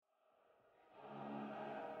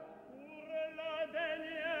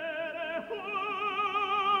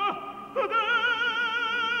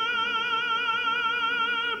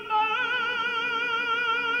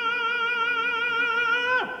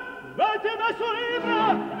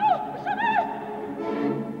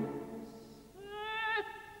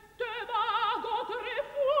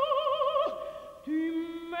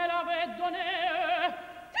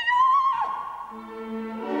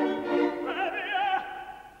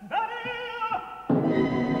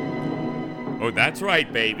Oh, that's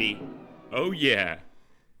right, baby. Oh, yeah.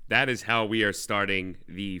 That is how we are starting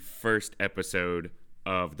the first episode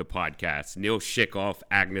of the podcast. Neil Shikoff,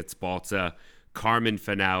 Agnes Balza, Carmen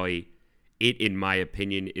finale. It, in my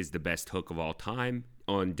opinion, is the best hook of all time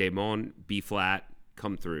on Damon B-flat.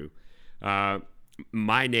 Come through.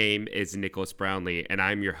 My name is Nicholas Brownlee, and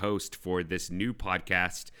I'm your host for this new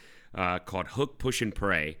podcast called Hook, Push, and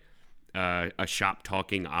Pray, a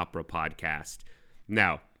shop-talking opera podcast.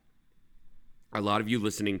 Now, a lot of you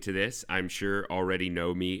listening to this, I'm sure, already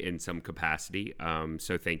know me in some capacity,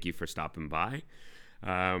 so thank you for stopping by.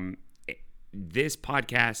 This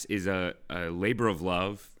podcast is a labor of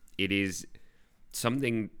love. It is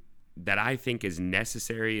something that I think is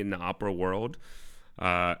necessary in the opera world.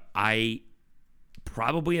 I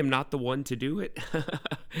probably am not the one to do it.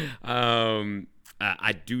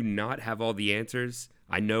 I do not have all the answers.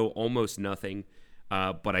 I know almost nothing.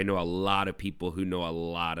 But I know a lot of people who know a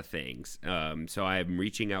lot of things. So I am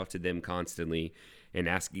reaching out to them constantly and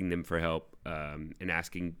asking them for help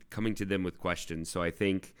and coming to them with questions. So I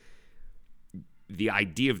think the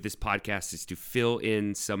idea of this podcast is to fill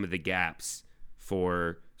in some of the gaps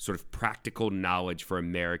for sort of practical knowledge for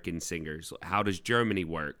American singers. How does Germany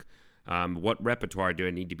work? What repertoire do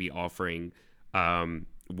I need to be offering?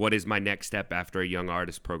 What is my next step after a young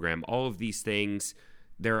artist program? All of these things,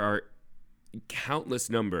 there are countless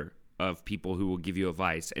number of people who will give you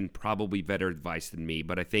advice, and probably better advice than me.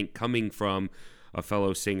 But I think coming from a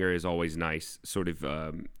fellow singer is always nice. Sort of,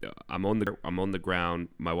 I'm on the ground.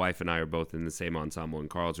 My wife and I are both in the same ensemble in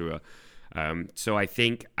Karlsruhe. So I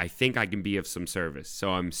think I can be of some service. So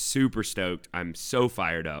I'm super stoked. I'm so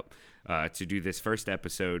fired up to do this first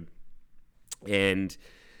episode. And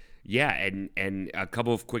yeah, and a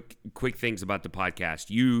couple of quick things about the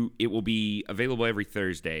podcast. It will be available every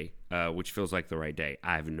Thursday, which feels like the right day.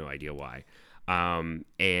 I have no idea why.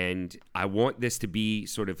 And I want this to be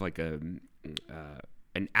sort of like an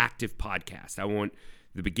active podcast. I want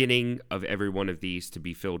the beginning of every one of these to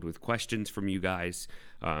be filled with questions from you guys.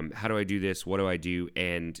 How do I do this? What do I do?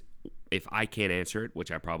 And if I can't answer it,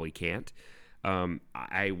 which I probably can't,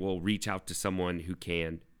 I will reach out to someone who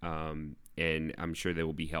can. And I'm sure they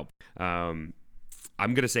will be helpful. I'm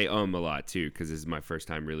going to say a lot, too, because this is my first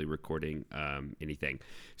time really recording anything.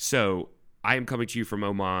 So I am coming to you from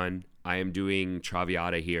Oman. I am doing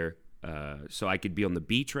Traviata here. So I could be on the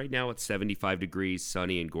beach right now. It's 75 degrees,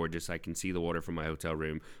 sunny and gorgeous. I can see the water from my hotel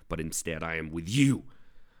room. But instead, I am with you.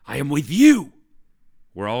 I am with you.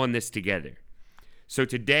 We're all in this together. So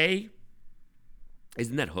today,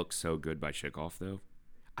 isn't that hook so good by Shikoff, though?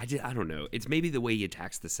 I don't know. It's maybe the way he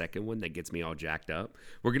attacks the second one that gets me all jacked up.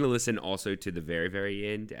 We're going to listen also to the very,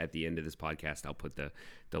 very end. At the end of this podcast, I'll put the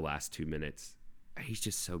last 2 minutes. He's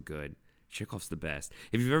just so good. Shikoff's the best.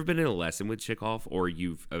 If you've ever been in a lesson with Shikoff, or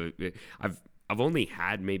you've I've only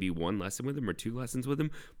had maybe one lesson with him or two lessons with him,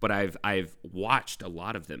 but I've watched a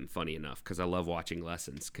lot of them, funny enough, because I love watching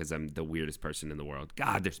lessons because I'm the weirdest person in the world.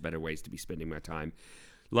 God, there's better ways to be spending my time.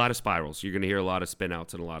 A lot of spirals. You're going to hear a lot of spin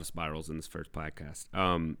outs and a lot of spirals in this first podcast.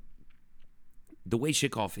 The way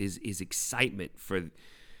Shikoff is excitement for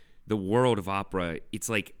the world of opera. It's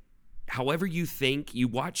like, however you think, you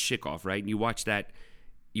watch Shikoff, right? And you watch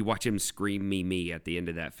him scream me at the end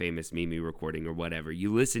of that famous Mimi recording or whatever.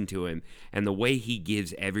 You listen to him, and the way he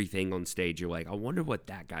gives everything on stage, you're like, I wonder what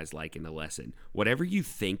that guy's like in a lesson. Whatever you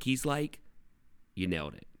think he's like, you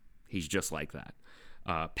nailed it. He's just like that.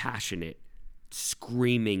 Passionate,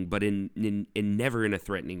 screaming, but in never in a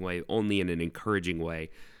threatening way, only in an encouraging way.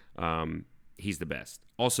 He's the best.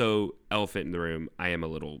 Also, elephant in the room, I am a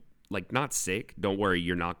little, not sick. Don't worry,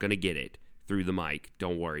 you're not going to get it through the mic.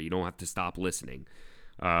 Don't worry, you don't have to stop listening.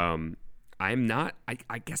 I'm not,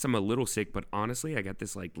 I guess I'm a little sick, but honestly, I got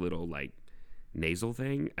this little nasal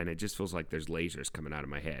thing, and it just feels like there's lasers coming out of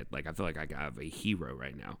my head. I feel like I have a hero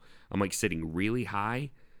right now. I'm sitting really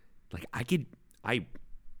high. I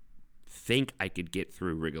think I could get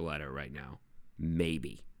through Rigoletto right now.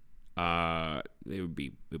 Maybe. It would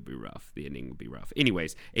be rough. The ending would be rough.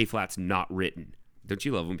 Anyways, A flat's not written. Don't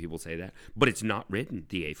you love when people say that? But it's not written,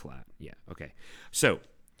 the A flat. Yeah, okay. So,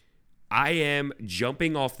 I am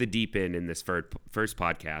jumping off the deep end in this first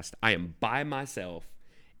podcast. I am by myself,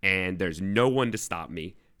 and there's no one to stop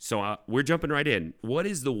me. So we're jumping right in. What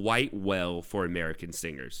is the white well for American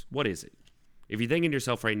singers? What is it? If you're thinking to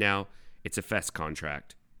yourself right now, it's a FES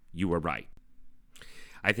contract. You were right.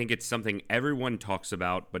 I think it's something everyone talks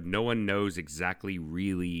about, but no one knows exactly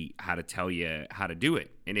really how to tell you how to do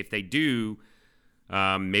it. And if they do,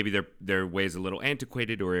 maybe their way is a little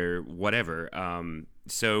antiquated or whatever.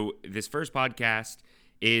 So this first podcast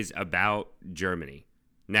is about Germany.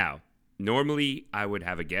 Now, normally I would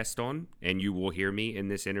have a guest on, and you will hear me in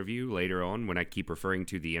this interview later on when I keep referring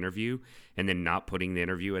to the interview and then not putting the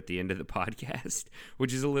interview at the end of the podcast,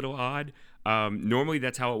 which is a little odd. Normally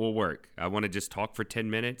that's how it will work. I want to just talk for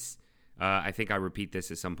 10 minutes. I think I repeat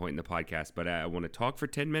this at some point in the podcast, but I want to talk for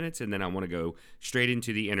 10 minutes and then I want to go straight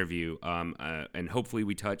into the interview. And hopefully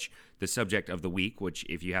we touch the subject of the week, which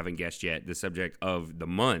if you haven't guessed yet, the subject of the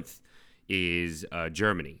month is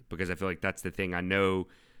Germany, because I feel like that's the thing I know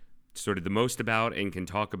sort of the most about and can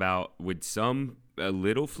talk about with a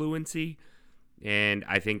little fluency. And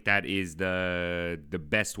I think that is the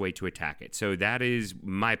best way to attack it. So that is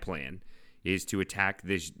my plan, is to attack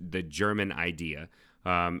the German idea.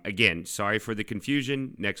 Again, sorry for the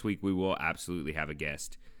confusion. Next week we will absolutely have a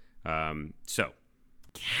guest. So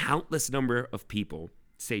countless number of people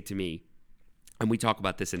say to me, and we talk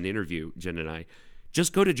about this in the interview, Jen and I,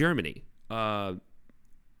 just go to Germany.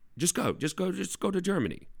 Just go to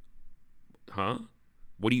Germany. Huh?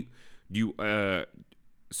 What do you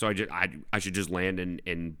so I should just land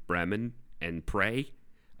in Bremen and pray?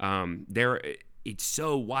 It's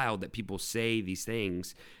so wild that people say these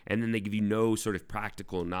things and then they give you no sort of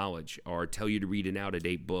practical knowledge or tell you to read an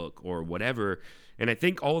out-of-date book or whatever. And I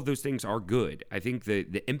think all of those things are good. I think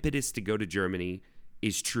the impetus to go to Germany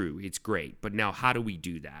is true. It's great. But now how do we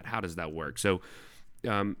do that? How does that work? So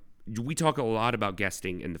we talk a lot about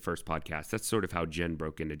guesting in the first podcast. That's sort of how Jen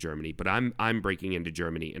broke into Germany. But I'm breaking into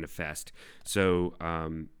Germany in a fest. So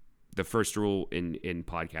the first rule in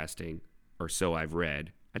podcasting, or so I've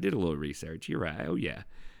read, I did a little research. You're right. Oh, yeah.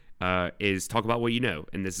 Is talk about what you know.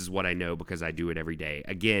 And this is what I know because I do it every day.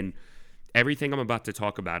 Again, everything I'm about to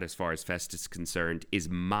talk about as far as Fest is concerned is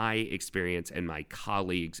my experience and my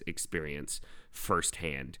colleagues' experience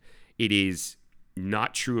firsthand. It is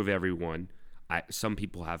not true of everyone. Some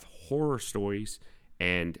people have horror stories.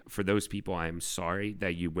 And for those people, I am sorry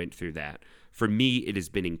that you went through that. For me, it has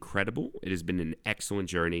been incredible. It has been an excellent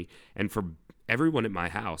journey. And for everyone at my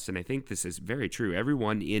house, and I think this is very true,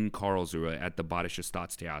 everyone in Karlsruhe at the Badische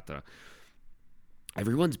Staatstheater,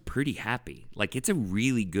 everyone's pretty happy. Like, it's a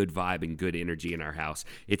really good vibe and good energy in our house.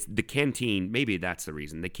 It's the canteen. Maybe that's the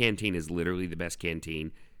reason. The canteen is literally the best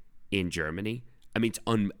canteen in Germany. I mean,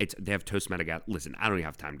 they have Toastmate. Listen, I don't even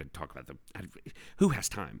have time to talk about them. Who has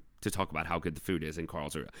time to talk about how good the food is in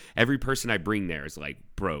Karlsruhe? Every person I bring there is like,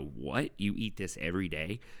 bro, what? You eat this every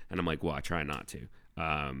day? And I'm like, well, I try not to.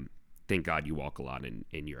 Thank God you walk a lot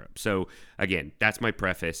in Europe. So again, that's my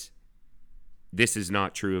preface. This is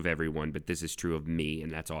not true of everyone, but this is true of me,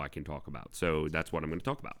 and that's all I can talk about. So that's what I'm going to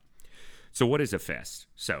talk about. So what is a fest?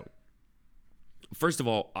 So first of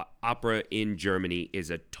all, opera in Germany is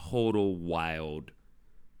a total wildly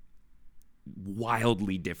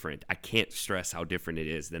different. I can't stress how different it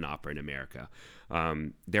is than opera in America.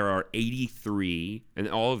 There are 83, and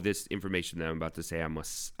all of this information that I'm about to say I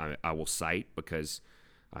will cite because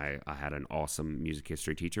I had an awesome music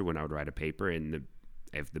history teacher when I would write a paper, and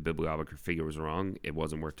if the bibliography figure was wrong, it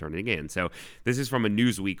wasn't worth turning in. So this is from a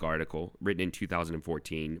Newsweek article written in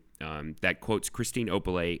 2014 that quotes Christine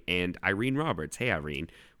Opele and Irene Roberts. Hey, Irene.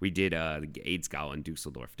 We did the AIDS Gala in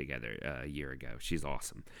Dusseldorf together a year ago. She's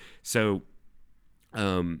awesome. So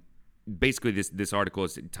basically this article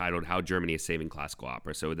is titled How Germany is Saving Classical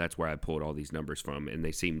Opera. So that's where I pulled all these numbers from, and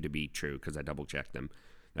they seem to be true because I double-checked them.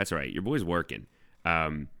 That's right. Your boy's working.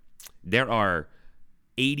 There are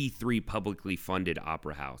 83 publicly funded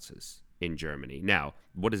opera houses in Germany. Now,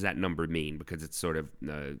 what does that number mean? Because it's sort of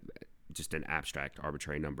just an abstract,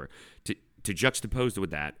 arbitrary number. To juxtapose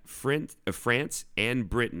with that, France and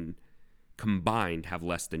Britain combined have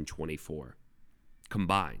less than 24.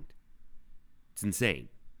 Combined. It's insane.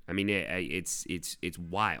 I mean, it's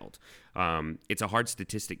wild. It's a hard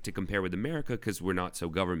statistic to compare with America because we're not so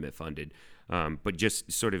government funded. But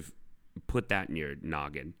just sort of put that in your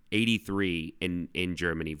noggin. 83 in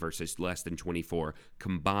Germany versus less than 24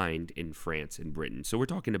 combined in France and Britain. So we're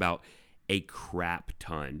talking about a crap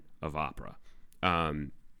ton of opera.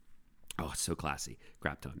 It's so classy.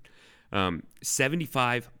 Crap ton.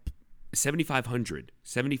 7,500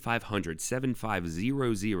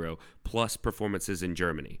 plus performances in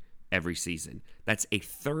Germany every season. That's a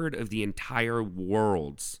third of the entire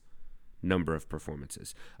world's number of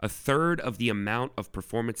performances. A third of the amount of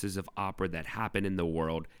performances of opera that happen in the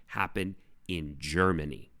world happen in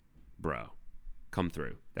Germany. Bro, come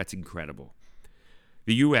through. That's incredible.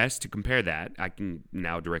 The U.S., to compare that, I can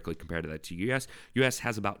now directly compare that to U.S. U.S.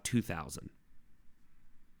 has about 2,000.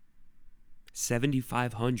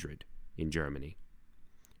 7,500 in Germany.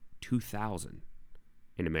 2,000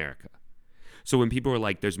 in America. So when people are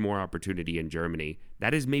like, there's more opportunity in Germany,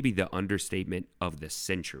 that is maybe the understatement of the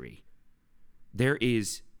century. There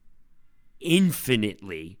is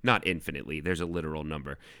not infinitely, there's a literal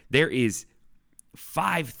number. There is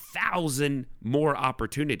 5,000 more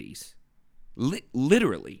opportunities.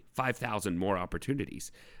 Literally 5,000 more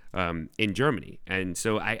opportunities in Germany. And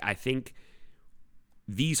so I think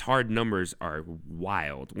these hard numbers are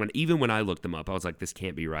wild. Even when I looked them up, I was like, this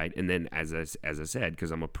can't be right. And then as I said,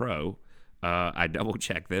 because I'm a pro, I double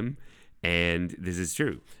checked them, and this is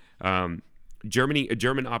true.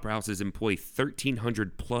 German opera houses employ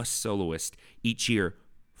 1,300 plus soloists each year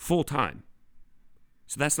full time.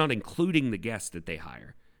 So that's not including the guests that they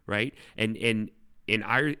hire, right? And in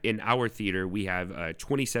our theater, we have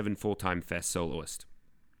 27 full-time fest soloists.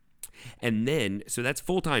 And then, so that's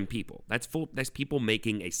full-time people. That's people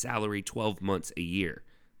making a salary 12 months a year.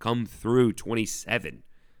 Come through 27,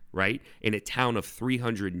 right? In a town of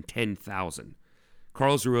 310,000.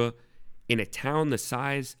 Karlsruhe, in a town the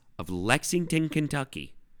size of Lexington,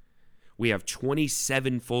 Kentucky, we have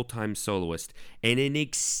 27 full-time soloists and an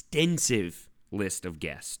extensive list of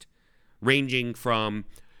guests, ranging from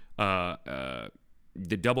the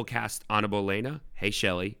double cast Anna Bolena. Hey,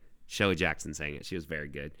 Shelley Jackson sang it. She was very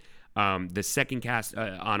good. The second cast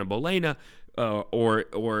Anna Bolena, or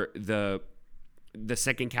the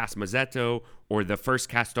second cast Mazzetto, or the first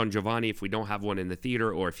cast Don Giovanni if we don't have one in the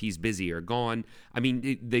theater, or if he's busy or gone. I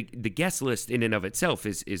mean, the guest list in and of itself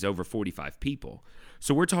is over 45 people.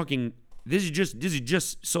 So we're talking. This is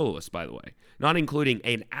just soloists, by the way, not including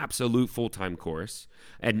an absolute full-time chorus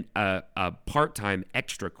and a part-time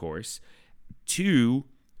extra chorus,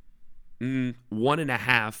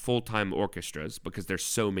 1.5 full-time orchestras, because there's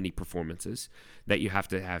so many performances that you have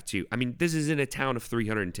to have two. I mean, this is in a town of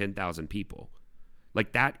 310,000 people.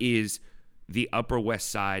 Like, that is the Upper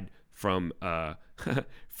West Side from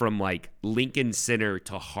from like Lincoln Center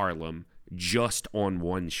to Harlem, just on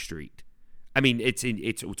one street. I mean,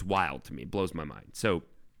 it's wild to me. It blows my mind. So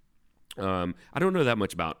I don't know that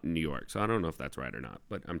much about New York, so I don't know if that's right or not,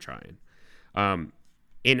 but I'm trying.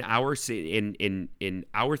 In our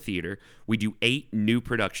theater, we do 8 new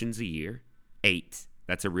productions a year. 8.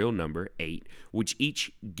 That's a real number, 8, which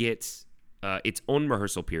each gets its own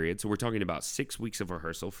rehearsal period. So we're talking about 6 weeks of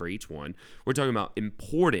rehearsal for each one. We're talking about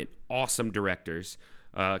important, awesome directors.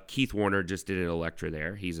 Keith Warner just did an Electra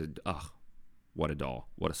there. He's what a doll.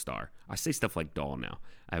 What a star. I say stuff like doll now.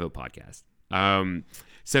 I have a podcast.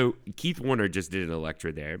 So Keith Warner just did an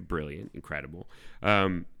Electra there. Brilliant. Incredible.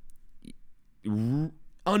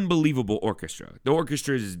 Unbelievable orchestra. The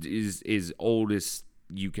orchestra is old as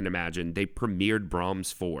you can imagine. They premiered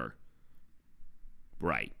Brahms 4.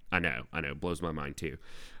 Right. I know. Blows my mind too.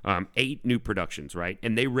 8 new productions, right?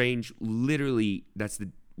 And they range literally, that's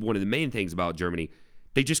one of the main things about Germany.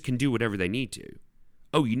 They just can do whatever they need to.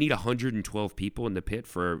 Oh, you need 112 people in the pit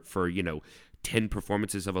for 10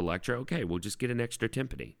 performances of Electra? Okay, we'll just get an extra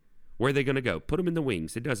timpani. Where are they going to go? Put them in the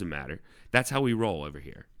wings. It doesn't matter. That's how we roll over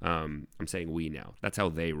here. I'm saying we now. That's how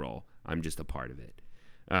they roll. I'm just a part of it.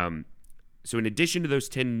 So in addition to those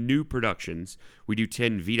 10 new productions, we do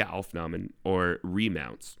 10 Wiederaufnahmen, or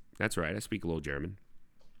remounts. That's right. I speak a little German.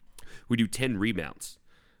 We do 10 remounts,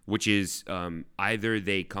 which is either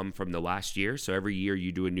they come from the last year. So every year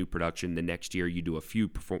you do a new production. The next year you do a few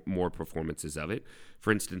more performances of it.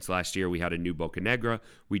 For instance, last year we had a new Boccanegra.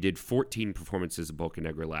 We did 14 performances of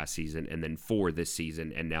Boccanegra last season, and then 4 this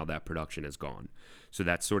season, and now that production is gone. So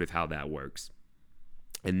that's sort of how that works.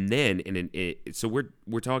 And then, so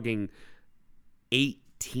we're talking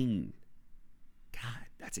 18. God,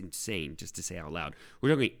 that's insane just to say out loud. We're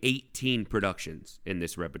talking 18 productions in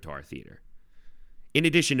this repertoire theater. In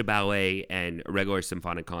addition to ballet and regular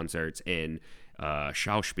symphonic concerts and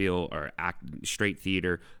Schauspiel, or straight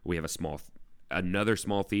theater, we have another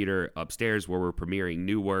small theater upstairs where we're premiering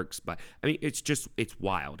new works. But I mean, it's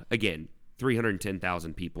wild. Again,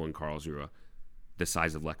 310,000 people in Karlsruhe, the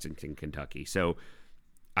size of Lexington, Kentucky. So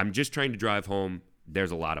I'm just trying to drive home.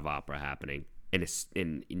 There's a lot of opera happening, and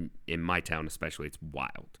in my town especially, it's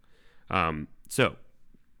wild. So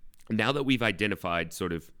now that we've identified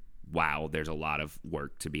sort of, wow, there's a lot of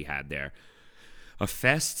work to be had there. A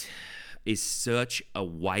fest is such a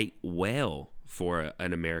white whale for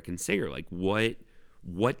an American singer. Like, what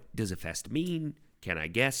does a fest mean? Can I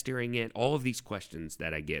guess during it? All of these questions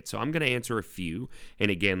that I get. So I'm going to answer a few.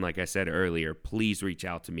 And again, like I said earlier, please reach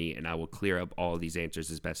out to me and I will clear up all of these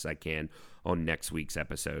answers as best as I can on next week's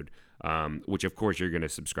episode. Which of course you're going to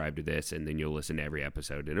subscribe to this and then you'll listen to every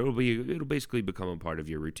episode and it'll basically become a part of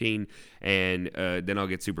your routine. And then I'll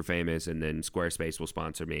get super famous and then Squarespace will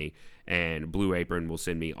sponsor me and Blue Apron will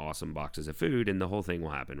send me awesome boxes of food and the whole thing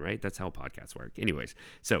will happen, right? That's how podcasts work. Anyways,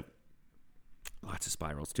 so lots of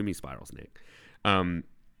spirals, too many spirals, Nick.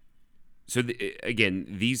 Again,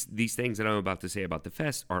 these things that I'm about to say about the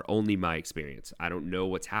fest are only my experience. I don't know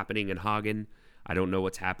what's happening in Hagen. I don't know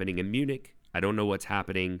what's happening in Munich. I don't know what's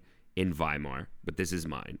happening in Weimar, but this is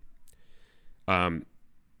mine.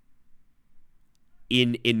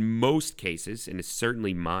 In most cases, and it's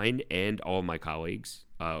certainly mine and all my colleagues,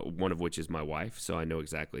 one of which is my wife, so I know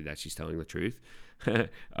exactly that she's telling the truth.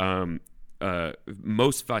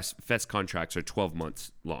 Most fest contracts are 12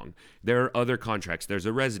 months long. There are other contracts. There's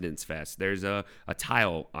a residence fest. There's a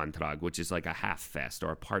tile antrag, which is like a half fest or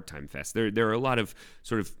a part-time fest. There are a lot of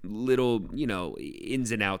sort of little,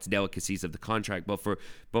 ins and outs, delicacies of the contract.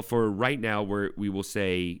 But for right now, we will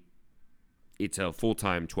say it's a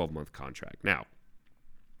full-time 12-month contract. Now,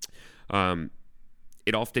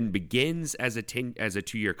 it often begins as a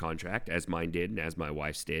 2-year contract, as mine did and as my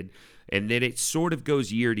wife's did, and then it sort of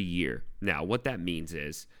goes year to year. Now, what that means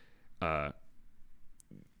is,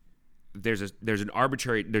 there's a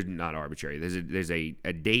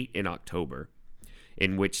date in October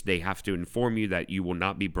in which they have to inform you that you will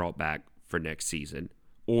not be brought back for next season,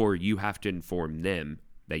 or you have to inform them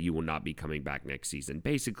that you will not be coming back next season.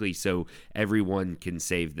 Basically, so everyone can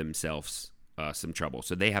save themselves some trouble.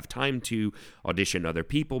 So they have time to audition other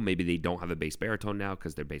people. Maybe they don't have a bass baritone now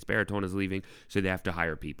because their bass baritone is leaving, so they have to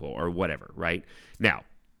hire people or whatever, right? Now,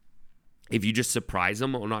 if you just surprise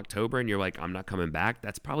them on October and you're like, I'm not coming back,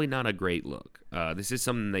 that's probably not a great look. This is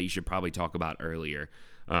something that you should probably talk about earlier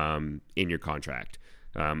in your contract,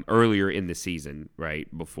 earlier in the season, right,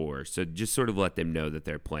 before. So just sort of let them know that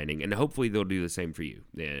they're planning, and hopefully they'll do the same for you.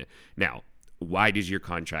 Now, why does your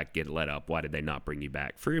contract get let up? Why did they not bring you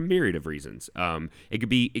back? For a myriad of reasons. It could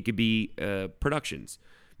be productions.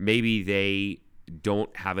 Maybe they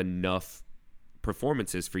don't have enough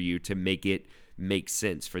performances for you to make it make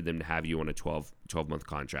sense for them to have you on a 12-month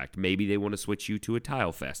contract. Maybe they want to switch you to a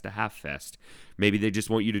tile fest, a half fest. Maybe they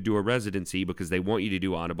just want you to do a residency because they want you to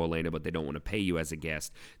do Anna Bolena, but they don't want to pay you as a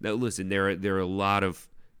guest. Now, listen, there's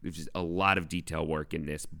just a lot of detail work in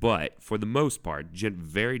this, but for the most part,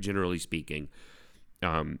 very generally speaking,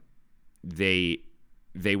 they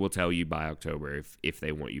will tell you by October if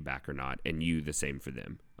they want you back or not, and you the same for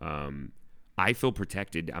them. I feel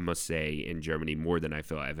protected, I must say, in Germany more than I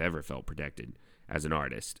feel I've ever felt protected as an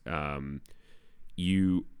artist.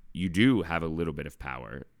 You do have a little bit of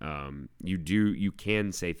power. You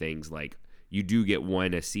can say things like, you do get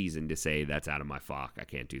one a season to say that's out of my FOC. I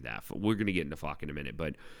can't do that. We're going to get into FOC in a minute,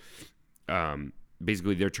 but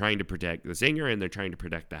basically they're trying to protect the singer and they're trying to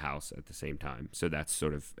protect the house at the same time. So that's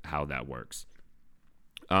sort of how that works.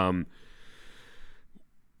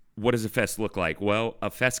 What does a fest look like? Well, a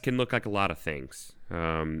fest can look like a lot of things.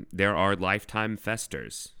 There are lifetime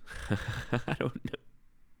festers. I don't know.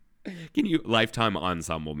 Lifetime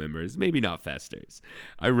ensemble members, maybe not festers.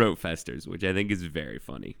 I wrote festers, which I think is very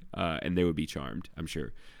funny, and they would be charmed, I'm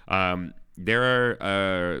sure. There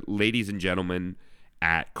are ladies and gentlemen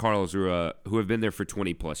at Karlsruhe who have been there for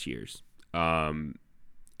 20 plus years, and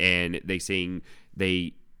they sing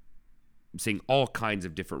all kinds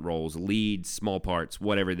of different roles, leads, small parts,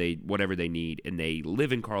 whatever they need, and they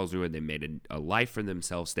live in Karlsruhe and they made a life for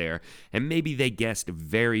themselves there, and maybe they guest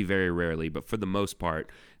very, very rarely, but for the most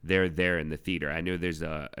part, they're there in the theater. I know there's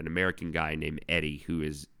an American guy named Eddie who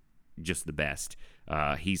is just the best.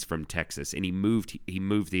 He's from Texas, and he moved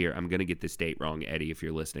here. I'm going to get this date wrong, Eddie, if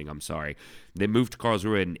you're listening, I'm sorry. They moved to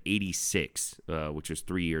Karlsruhe in 86, which was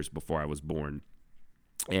 3 years before I was born,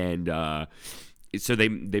 and so they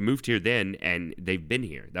moved here then, and they've been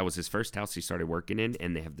here. That was his first house he started working in,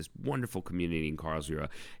 and they have this wonderful community in Karlsruhe.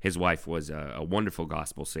 His wife was a wonderful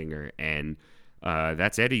gospel singer, and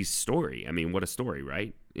that's Eddie's story. I mean, what a story,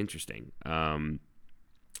 right? Interesting.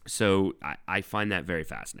 So I find that very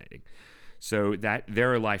fascinating. So that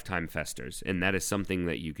there are lifetime festers, and that is something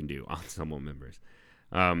that you can do, ensemble members.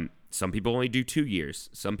 Some people only do 2 years.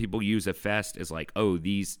 Some people use a fest as like, oh,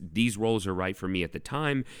 these roles are right for me at the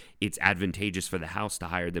time. It's advantageous for the house to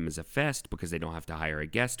hire them as a fest because they don't have to hire a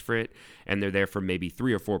guest for it, and they're there for maybe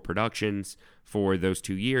 3 or 4 productions for those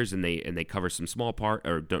 2 years, and they cover some small part,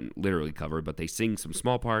 or don't literally cover, but they sing some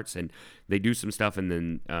small parts and they do some stuff, and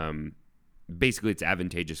then basically it's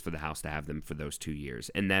advantageous for the house to have them for those 2 years,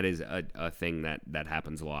 and that is a thing that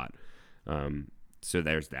happens a lot. So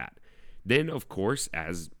there's that. Then, of course,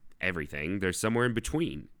 as everything, there's somewhere in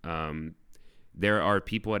between. There are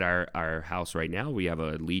people at our house right now. We have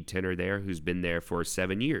a lead tenor there who's been there for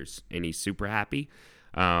 7 years, and he's super happy.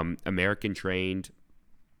 American trained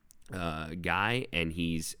guy, and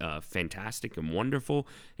he's fantastic and wonderful,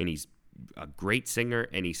 and he's a great singer,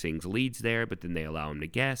 and he sings leads there, but then they allow him to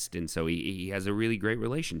guest, and so he has a really great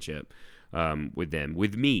relationship with them.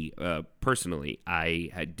 With me, personally,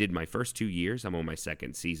 I did my first 2 years. I'm on my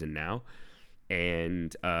second season now,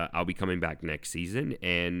 and I'll be coming back next season,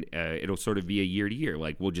 and it'll sort of be a year to year.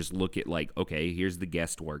 Like, we'll just look at, like, okay, here's the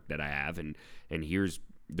guest work that I have, and here's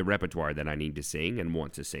the repertoire that I need to sing and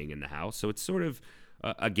want to sing in the house. So it's sort of,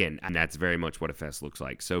 again, and that's very much what a fest looks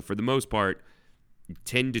like. So for the most part,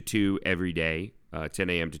 10 to 2 every day, 10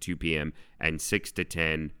 a.m. to 2 p.m., and 6 to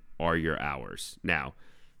 10 are your hours. Now,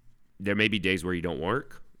 there may be days where you don't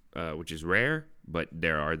work, which is rare, but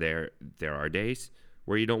there are days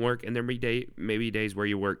where you don't work, and there may be days where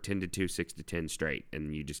you work 10 to 2, 6 to 10 straight,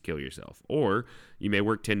 and you just kill yourself. Or you may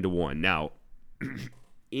work 10 to 1. Now, there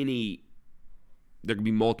can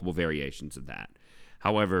be multiple variations of that.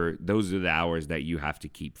 However, those are the hours that you have to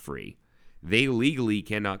keep free. They legally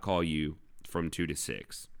cannot call you from 2 to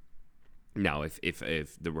 6. Now, if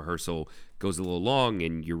the rehearsal goes a little long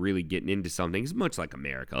and you're really getting into something, it's much like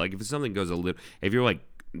America. Like, if something goes if you're like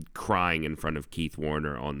crying in front of Keith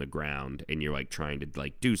Warner on the ground and you're like trying to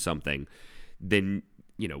like do something, then,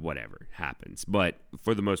 whatever happens. But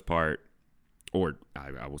for the most part, or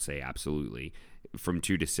I will say absolutely, from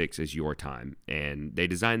 2 to 6 is your time. And they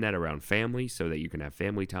design that around family so that you can have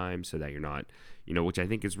family time, so that you're not, which I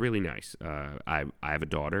think is really nice. I have a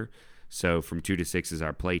daughter. So from 2 to 6 is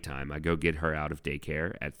our playtime. I go get her out of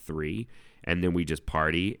daycare at 3, and then we just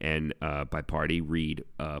party, and by party,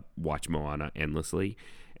 watch Moana endlessly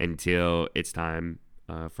until it's time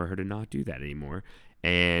for her to not do that anymore,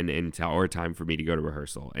 and until time for me to go to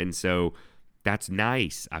rehearsal. And so that's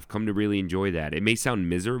nice. I've come to really enjoy that. It may sound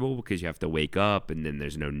miserable because you have to wake up, and then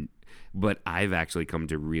there's no... But I've actually come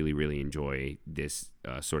to really, really enjoy this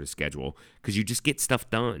sort of schedule because you just get stuff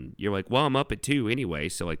done. You're like, well, I'm up at 2 anyway,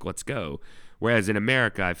 so like, let's go. Whereas in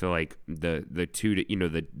America, I feel like the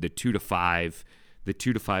 2 to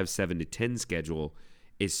 5, 7 to 10 schedule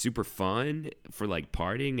is super fun for like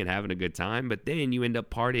partying and having a good time. But then you end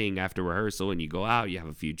up partying after rehearsal, and you go out, you have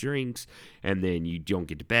a few drinks, and then you don't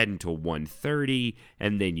get to bed until 1:30,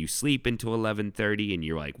 and then you sleep until 11:30, and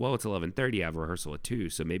you're like, well, it's 11:30, I have rehearsal at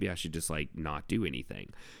 2, so maybe I should just like not do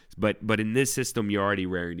anything. But in this system, you're already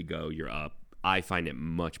raring to go, you're up. I find it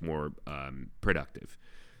much more productive.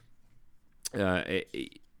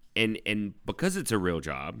 And because it's a real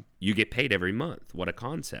job, you get paid every month. What a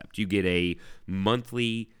concept. You get a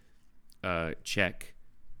monthly check,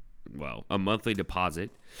 well, a monthly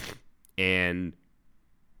deposit. And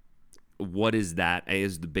what is that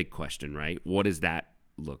is the big question, right? What does that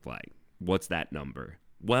look like? What's that number?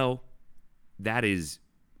 Well, that is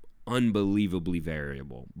unbelievably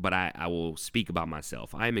variable, but I will speak about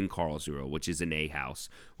myself. I'm in Karlsruhe, which is an A house,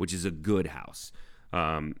 which is a good house,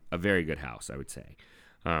 a very good house, I would say.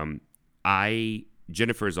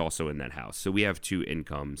 Jennifer is also in that house, so we have 2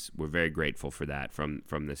 incomes. We're very grateful for that from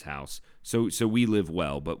this house. So we live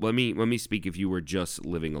well. But let me speak. If you were just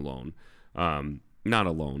living alone, not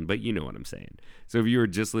alone, but you know what I'm saying. So if you were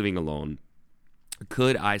just living alone,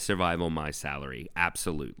 could I survive on my salary?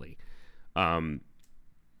 Absolutely.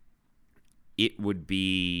 It would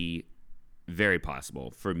be very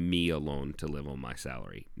possible for me alone to live on my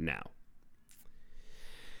salary. Now,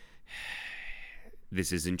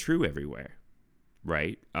 this isn't true everywhere,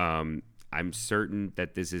 right? I'm certain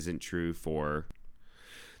that this isn't true for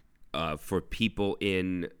people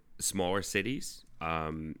in smaller cities.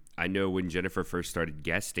 I know when Jennifer first started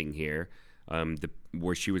guesting here,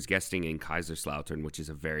 where she was guesting in Kaiserslautern, which is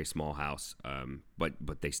a very small house,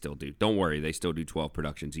 but they still do. Don't worry, they still do 12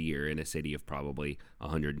 productions a year in a city of probably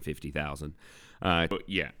 150,000.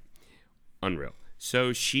 Yeah, unreal.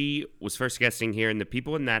 So she was first guesting here, and the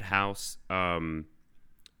people in that house, to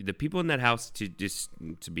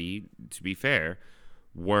be fair,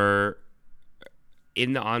 were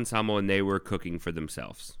in the ensemble, and they were cooking for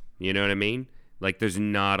themselves. You know what I mean? Like, there's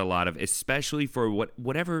not a lot of, especially for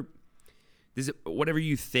whatever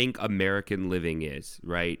you think American living is,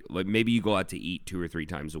 right? Like, maybe you go out to eat 2 or 3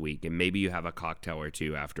 times a week, and maybe you have a cocktail or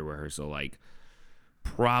 2 after rehearsal. Like,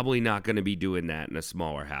 probably not going to be doing that in a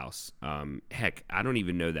smaller house. Heck, I don't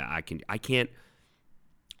even know that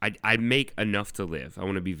I make enough to live. I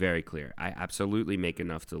want to be very clear. I absolutely make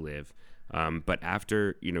enough to live. But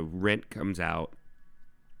after, rent comes out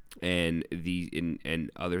and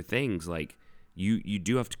and other things, like you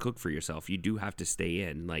do have to cook for yourself. You do have to stay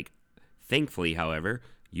in. Like, thankfully, however,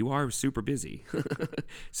 you are super busy.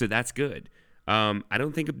 So that's good. I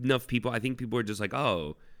don't think enough people, I think people are just like,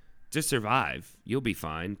 oh, just survive. You'll be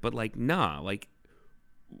fine. But like, nah, like,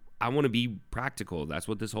 I want to be practical. That's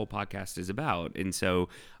what this whole podcast is about. And so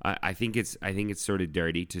I think it's sort of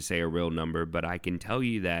dirty to say a real number, but I can tell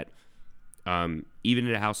you that even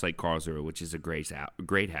in a house like Karlsruhe, which is a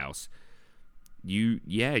great house, you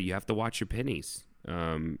have to watch your pennies.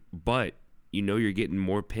 But you're getting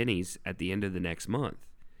more pennies at the end of the next month.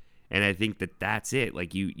 And I think that's it.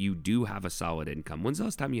 Like, you do have a solid income. When's the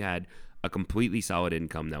last time you had a completely solid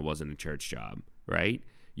income that wasn't a church job, right?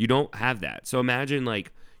 You don't have that. So imagine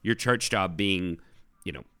like your church job being,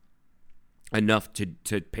 enough to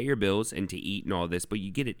pay your bills and to eat and all this, but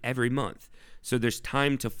you get it every month. So there's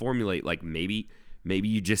time to formulate, like, maybe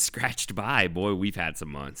you just scratched by. Boy, we've had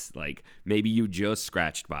some months. Like, maybe you just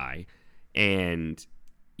scratched by and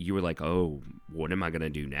you were like, oh, what am I going to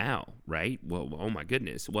do now? Right? Well, oh my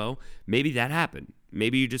goodness. Well, maybe that happened.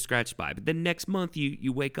 Maybe you just scratched by. But then next month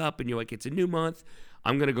you wake up and you're like, it's a new month.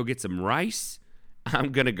 I'm going to go get some rice.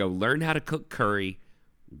 I'm going to go learn how to cook curry.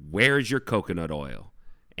 Where's your coconut oil?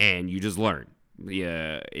 And you just learn.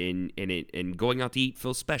 Yeah, and going out to eat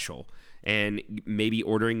feels special. And maybe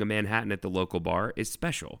ordering a Manhattan at the local bar is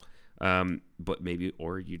special. But maybe,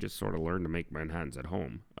 or you just sort of learn to make Manhattans at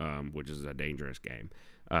home, which is a dangerous game.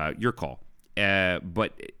 Your call.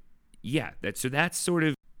 But yeah, that's sort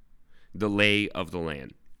of the lay of the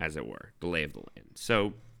land, as it were, the lay of the land.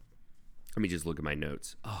 So let me just look at my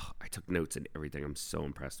notes. Oh, I took notes and everything. I'm so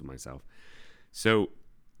impressed with myself. So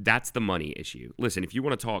that's the money issue. Listen, if you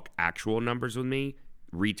want to talk actual numbers with me,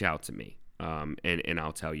 reach out to me, and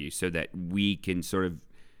I'll tell you so that we can sort of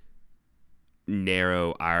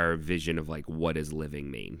narrow our vision of like what does living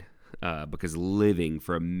mean. Because living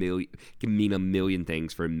for can mean a million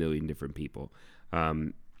things for a million different people.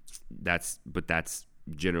 That's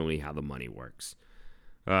generally how the money works.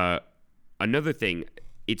 Another thing,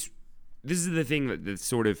 this is the thing that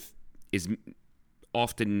sort of is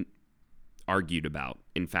often argued about.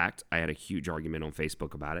 In fact, I had a huge argument on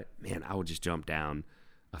Facebook about it. Man, I would just jump down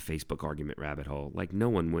a Facebook argument rabbit hole. Like, no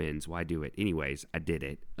one wins. Why do it? Anyways, I did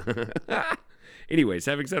it. Anyways,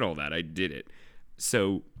 having said all that, I did it.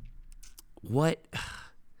 So what?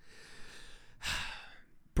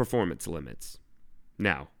 Performance limits.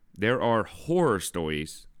 Now, there are horror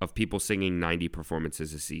stories of people singing 90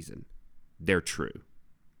 performances a season. They're true.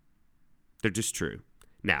 They're just true.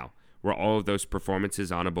 Now, were all of those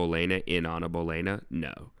performances Anna Bolena in Anna Bolena?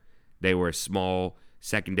 No. They were small,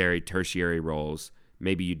 secondary, tertiary roles.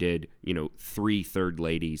 Maybe you did, 3 third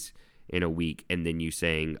ladies in a week, and then you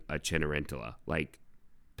sang a Cenerentola. Like,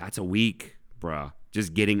 that's a week, bruh.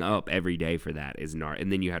 Just getting up every day for that is not.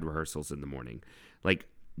 And then you had rehearsals in the morning. Like,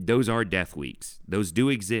 those are death weeks. Those do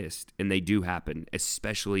exist, and they do happen,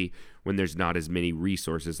 especially when there's not as many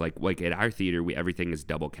resources. Like at our theater, everything is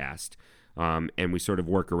double cast. And we sort of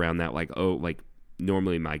work around that,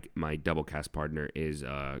 normally my double cast partner is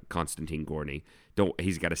Konstantin Gorny.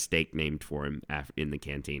 He's got a steak named for him in the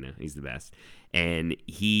cantina. He's the best. And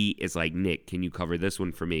he is like, Nick, can you cover this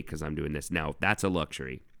one for me because I'm doing this? Now, that's a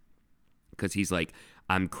luxury because he's like,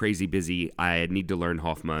 I'm crazy busy. I need to learn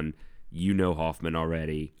Hoffman. You know Hoffman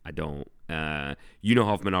already. I don't. You know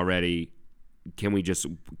Hoffman already. Can you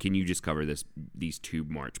just cover these 2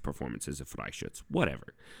 March performances of Freischütz?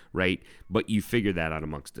 Whatever, right? But you figure that out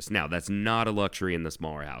amongst us. Now, that's not a luxury in the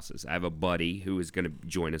smaller houses. I have a buddy who is going to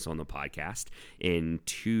join us on the podcast in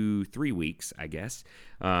 2-3 weeks, I guess,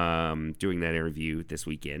 doing that interview this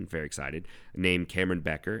weekend. Very excited. Named Cameron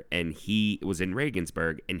Becker, and he was in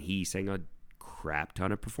Regensburg, and he sang a crap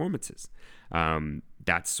ton of performances.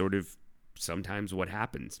 That's sort of sometimes what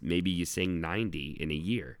happens. Maybe you sing 90 in a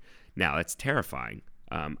year. Now, that's terrifying.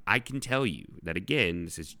 I can tell you that, again,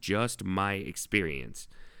 this is just my experience.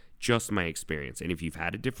 Just my experience. And if you've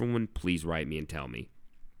had a different one, please write me and tell me.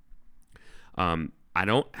 I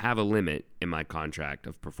don't have a limit in my contract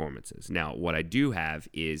of performances. Now, what I do have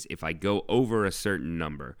is if I go over a certain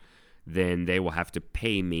number, then they will have to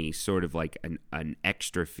pay me sort of like an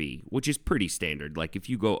extra fee, which is pretty standard. Like if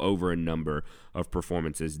you go over a number of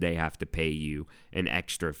performances, they have to pay you an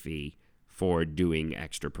extra fee for doing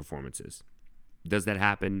extra performances. Does that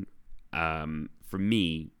happen? For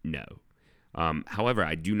me, no. However,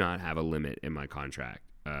 I do not have a limit in my contract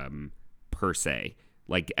per se.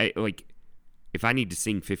 Like if I need to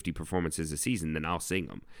sing 50 performances a season, then I'll sing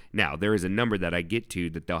them. Now, there is a number that I get to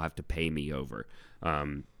that they'll have to pay me over.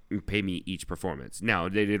 pay me each performance. Now,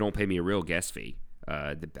 they don't pay me a real guest fee.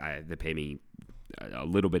 They pay me a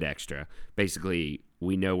little bit extra. Basically,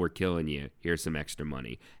 we know we're killing you. Here's some extra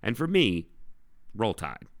money. And for me, roll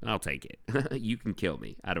Tide. I'll take it. You can kill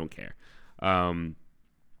me. I don't care.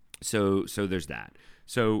 So there's that.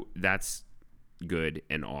 So that's good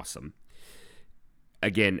and awesome.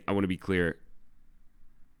 Again, I want to be clear.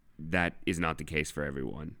 That is not the case for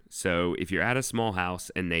everyone. So if you're at a small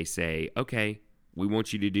house and they say, okay, we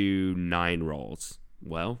want you to do 9 roles.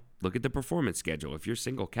 Well, look at the performance schedule. If you're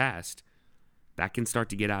single cast, that can start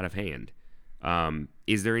to get out of hand.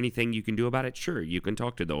 Is there anything you can do about it? Sure, you can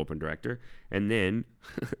talk to the open director. And then,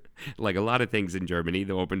 like a lot of things in Germany,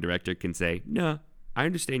 the open director can say, no, I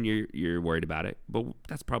understand you're worried about it, but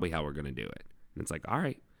that's probably how we're going to do it. And it's like, all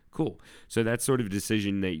right, cool. So that's sort of a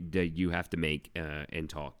decision that you have to make and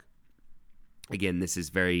talk. Again, this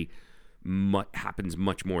is happens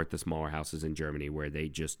much more at the smaller houses in Germany, where they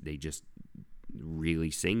just really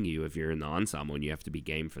sing you if you're in the ensemble, and you have to be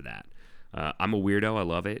game for that. I'm a weirdo. I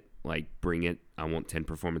love it. Like, bring it. I want 10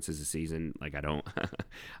 performances a season. Like, I don't,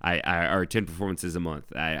 or 10 performances a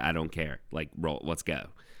month. I don't care. Like, roll, let's go.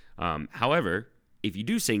 However, if you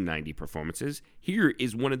do sing 90 performances, here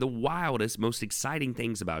is one of the wildest, most exciting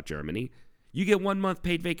things about Germany. You get 1 month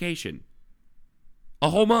paid vacation.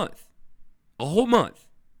 A whole month. A whole month.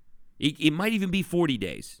 It might even be 40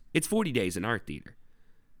 days. It's 40 days in our theater.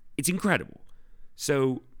 It's incredible.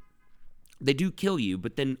 So they do kill you,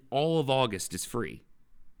 but then all of August is free.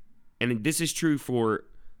 And this is true for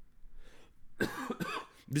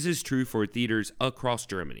theaters across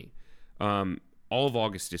Germany. All of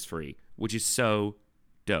August is free, which is so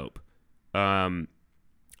dope. I've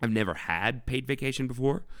never had paid vacation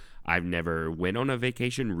before. I've never went on a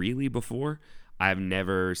vacation really before. I've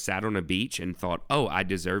never sat on a beach and thought, oh, I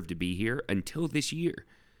deserve to be here, until this year.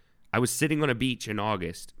 I was sitting on a beach in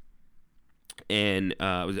August, and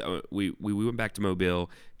we went back to Mobile,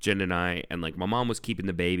 Jen and I, and like my mom was keeping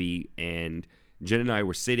the baby, and Jen and I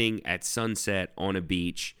were sitting at sunset on a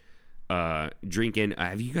beach, drinking.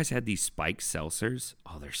 Have you guys had these spiked seltzers?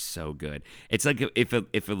 Oh, they're so good. It's like if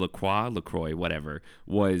a LaCroix, whatever,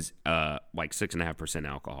 was like 6.5%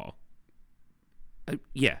 alcohol.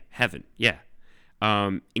 Yeah, heaven. Yeah.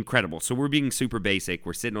 Incredible. So we're being super basic.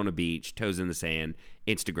 We're sitting on a beach, toes in the sand,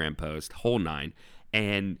 Instagram post, whole 9.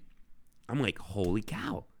 And I'm like, holy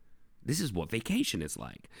cow, this is what vacation is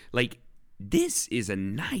like. Like, this is a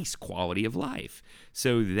nice quality of life.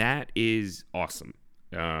 So that is awesome.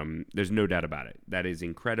 There's no doubt about it. That is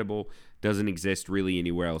incredible. Doesn't exist really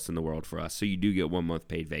anywhere else in the world for us. So you do get 1 month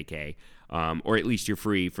paid vacay, or at least you're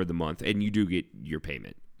free for the month, and you do get your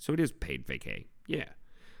payment. So it is paid vacay. Yeah.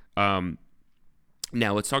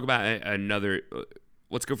 Now let's talk about another.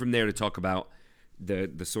 Let's go from there to talk about the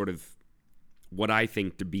sort of what I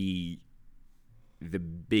think to be the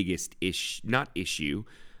biggest issue.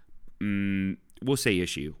 We'll say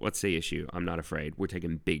issue. Let's say issue. I'm not afraid. We're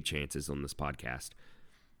taking big chances on this podcast.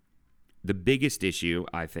 The biggest issue,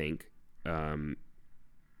 I think, that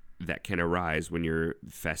can arise when you're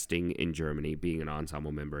festing in Germany, being an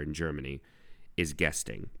ensemble member in Germany, is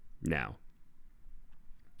guesting. Now,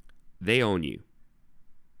 they own you.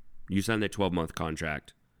 You signed that 12-month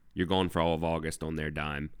contract. You're gone for all of August on their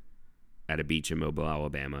dime at a beach in Mobile,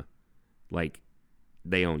 Alabama. Like,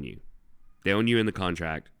 they own you. They own you in the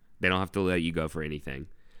contract. They don't have to let you go for anything.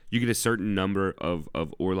 You get a certain number of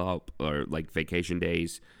Urlaub, or like vacation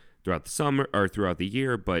days, throughout the summer or throughout the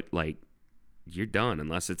year, but like, you're done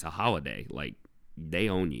unless it's a holiday. Like, they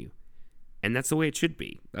own you. And that's the way it should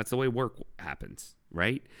be. That's the way work happens,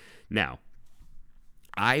 right? Now,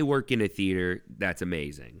 I work in a theater that's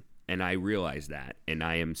amazing, and I realize that, and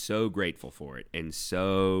I am so grateful for it, and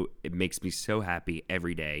so it makes me so happy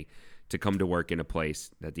every day to come to work in a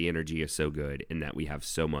place that the energy is so good and that we have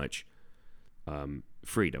so much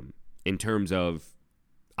freedom in terms of,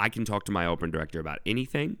 I can talk to my open director about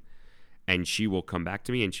anything, and she will come back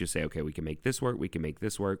to me and she'll say, okay, we can make this work, we can make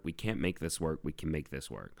this work, we can't make this work, we can make this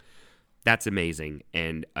work. That's amazing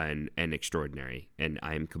and extraordinary, and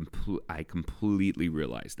I completely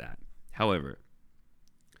realize that. However,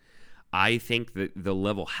 I think that the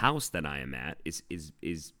level house that I am at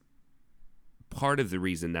is part of the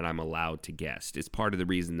reason that I'm allowed to guest. It's part of the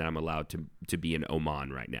reason that I'm allowed to be in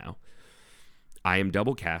Oman right now. I am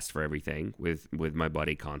double cast for everything with my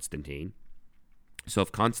buddy Constantine. So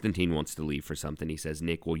if Constantine wants to leave for something, he says,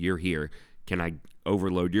 Nick, well, you're here. Can I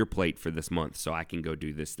overload your plate for this month so I can go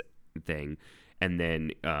do this thing? And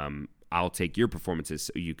then I'll take your performances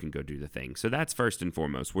so you can go do the thing. So that's first and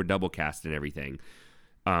foremost. We're double cast and everything.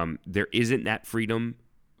 There isn't that freedom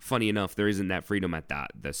funny enough, there isn't that freedom at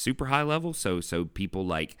the super high level. So people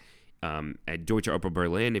like at Deutsche Oper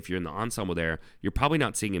Berlin, if you're in the ensemble there, you're probably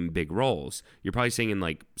not singing big roles. You're probably singing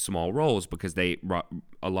like small roles because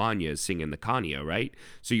Alanya is singing the Canio, right?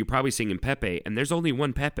 So you're probably singing Pepe, and there's only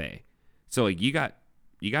one Pepe. So like you got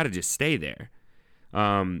to just stay there.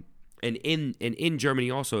 And in Germany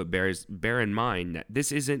also, bear in mind that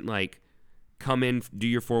this isn't like come in, do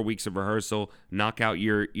your 4 weeks of rehearsal, knock out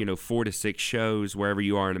your 4 to 6 shows wherever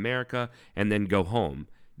you are in America, and then go home.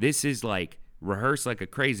 This is like rehearse like a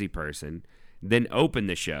crazy person, then open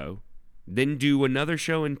the show, then do another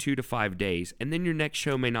show in 2 to 5 days, and then your next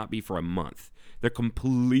show may not be for a month. They're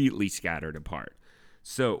completely scattered apart.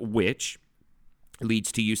 So, which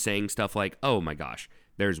leads to you saying stuff like, oh my gosh,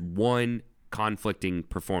 there's one conflicting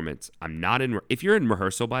performance. If you're in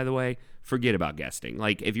rehearsal, by the way, forget about guesting.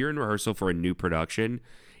 Like, if you're in rehearsal for a new production,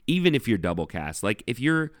 even if you're double cast, like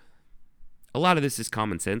a lot of this is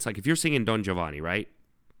common sense. Like, if you're singing Don Giovanni, right?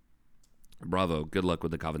 Bravo, good luck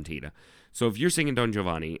with the Cavantita. So if you're singing Don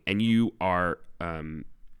Giovanni and you are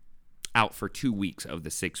out for 2 weeks of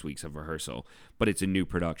the 6 weeks of rehearsal, but it's a new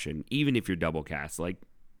production, even if you're double cast, like,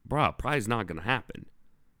 probably is not going to happen.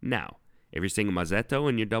 Now, if you're singing Mazzetto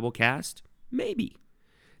and you're double cast, maybe.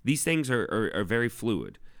 These things are very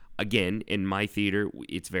fluid. Again, in my theater,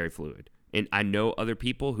 it's very fluid. And I know other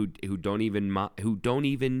people who don't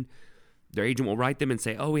even their agent will write them and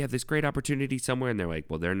say, oh, we have this great opportunity somewhere. And they're like,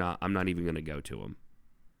 well, I'm not even going to go to them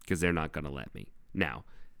because they're not going to let me. Now,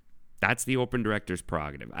 that's the open director's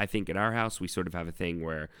prerogative. I think at our house, we sort of have a thing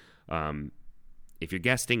where if you're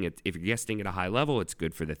guesting at a high level, it's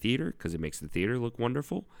good for the theater because it makes the theater look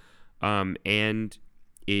wonderful. And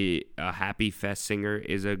a happy fest singer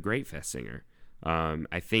is a great fest singer.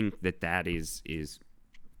 I think that is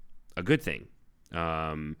a good thing.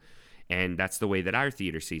 And that's the way that our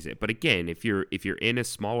theater sees it. But again, if you're in a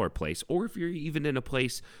smaller place, or if you're even in a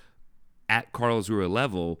place at Karlsruhe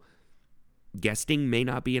level, guesting may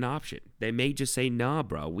not be an option. They may just say, nah,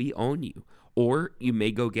 bro, we own you. Or you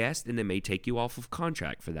may go guest and they may take you off of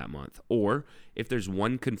contract for that month. Or if there's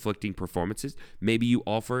one conflicting performances, maybe you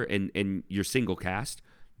offer, and you're single cast,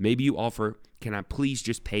 maybe you offer, can I please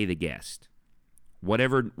just pay the guest?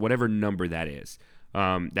 Whatever number that is.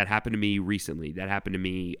 That happened to me recently. That happened to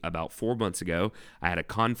me about 4 months ago. I had a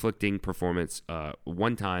conflicting performance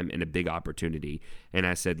one time and a big opportunity. And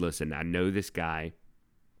I said, listen, I know this guy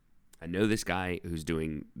who's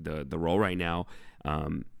doing the role right now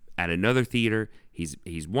at another theater.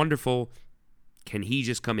 He's wonderful. Can he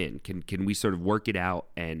just come in? Can we sort of work it out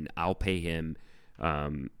and I'll pay him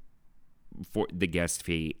for the guest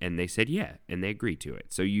fee? And they said yeah, and they agreed to it.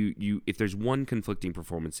 So you if there's one conflicting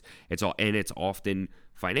performance, it's often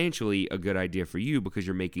financially a good idea for you because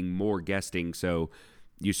you're making more guesting. So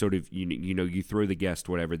you sort of you throw the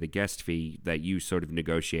guest fee that you sort of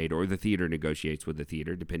negotiate, or the theater negotiates with the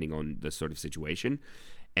theater depending on the sort of situation,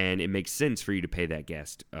 and it makes sense for you to pay that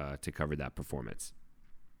guest to cover that performance.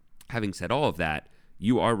 Having said all of that,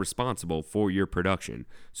 you are responsible for your production.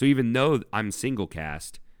 So even though I'm single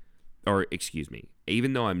cast,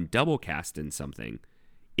 even though I'm double cast in something,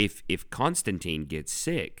 if Konstantin gets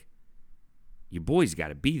sick, your boy's got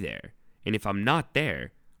to be there. And if I'm not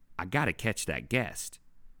there, I got to catch that guest.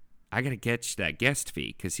 I got to catch that guest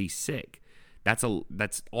fee because he's sick. That's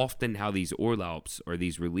often how these Urlaubs or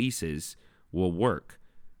these releases will work.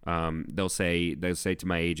 They'll say to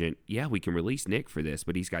my agent, yeah, we can release Nick for this,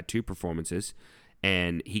 but he's got 2 performances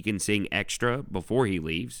and he can sing extra before he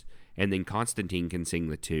leaves, and then Konstantin can sing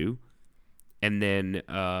the 2. And then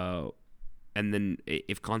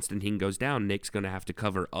if Konstantin goes down, Nick's going to have to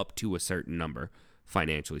cover up to a certain number,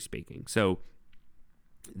 financially speaking. So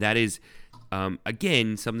that is,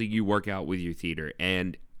 again, something you work out with your theater.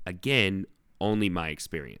 And again, only my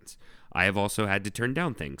experience. I have also had to turn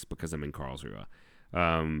down things because I'm in Karlsruhe.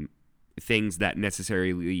 Things that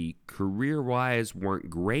necessarily career-wise weren't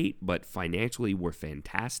great, but financially were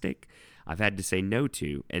fantastic. I've had to say no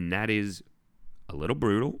to, and that is a little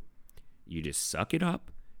brutal. You just suck it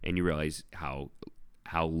up, and you realize how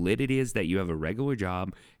lit it is that you have a regular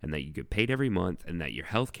job and that you get paid every month and that your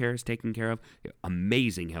health care is taken care of.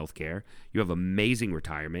 Amazing health care. You have amazing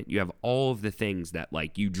retirement. You have all of the things that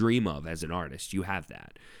like you dream of as an artist. You have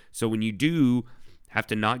that. So when you do have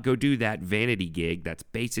to not go do that vanity gig that's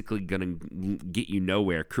basically going to get you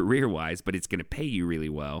nowhere career-wise, but it's going to pay you really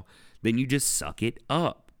well, then you just suck it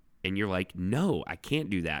up. And you're like, no, I can't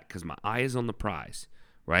do that because my eye is on the prize,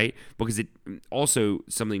 right? Because it also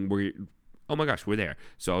something where, oh my gosh, we're there.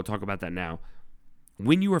 So I'll talk about that now.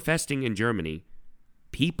 When you are festing in Germany,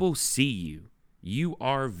 people see you. You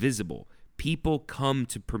are visible. People come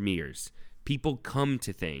to premieres. People come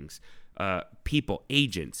to things. People,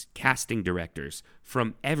 agents, casting directors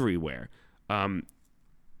from everywhere.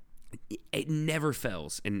 It never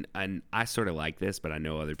fails, and I sort of like this, but I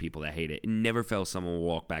know other people that hate it. It never fails. Someone will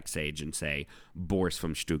walk backstage and say, "Boris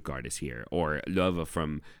from Stuttgart is here," or "Lova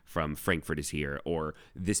from Frankfurt is here," or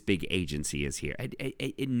 "This big agency is here."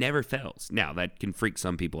 It never fails. Now that can freak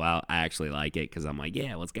some people out. I actually like it because I'm like,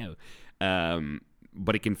 yeah, let's go.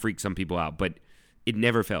 But it can freak some people out. But it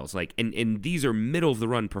never fails. Like, and these are middle of the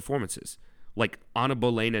run performances. Like Anna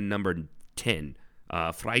Bolena number 10,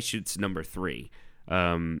 Freischütz number 3.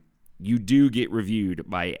 You do get reviewed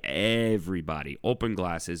by everybody. Open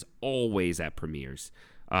Glass is always at premieres.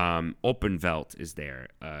 Open Welt is there.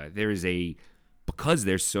 Because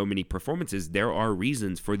there's so many performances, there are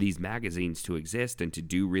reasons for these magazines to exist and to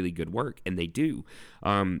do really good work, and they do.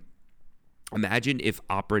 Imagine if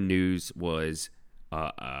Opera News was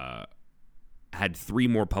had 3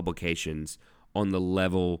 more publications on the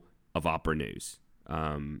level of Opera News,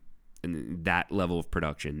 and that level of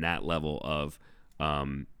production, that level of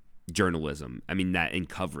journalism. I mean, that in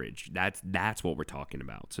coverage. That's what we're talking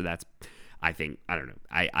about. So I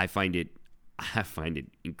find it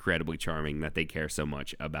incredibly charming that they care so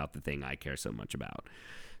much about the thing I care so much about.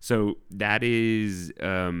 So that is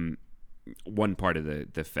one part of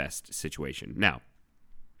the fest situation. Now,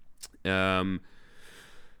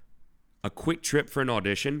 a quick trip for an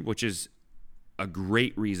audition, which is a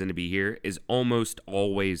great reason to be here, is almost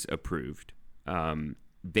always approved.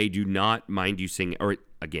 They do not mind you singing, or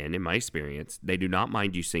again, in my experience, they do not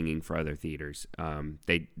mind you singing for other theaters.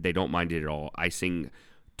 They don't mind it at all. I sing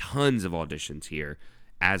tons of auditions here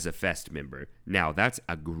as a fest member. Now, that's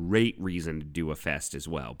a great reason to do a fest as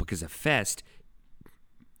well, because a fest,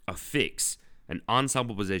 a fix, an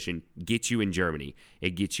ensemble position gets you in Germany.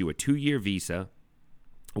 It gets you a 2-year visa,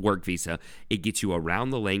 a work visa. It gets you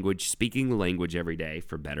around the language, speaking the language every day,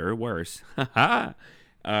 for better or worse.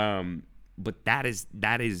 But that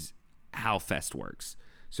is how fest works.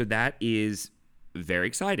 So that is very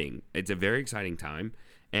exciting. It's a very exciting time,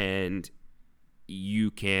 and you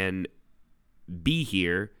can be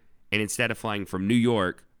here, and instead of flying from New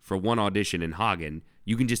York for one audition in Hagen,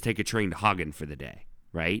 you can just take a train to Hagen for the day,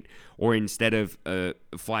 right? Or instead of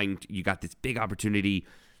flying, you got this big opportunity.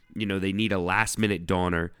 You know, they need a last-minute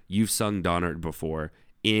Donner. You've sung Donner before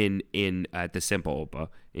in at the Semperoper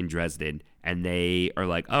in Dresden, and they are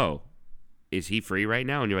like, oh, is he free right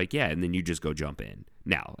now? And you're like, yeah, and then you just go jump in.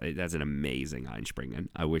 Now, that's an amazing Einspringen.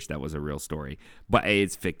 I wish that was a real story, but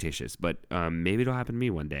it's fictitious. But maybe it'll happen to me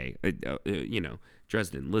one day.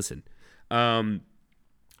 Dresden, listen. I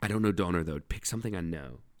don't know Donner, though. Pick something I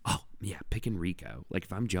know. Oh, yeah, pick Enrico. Like,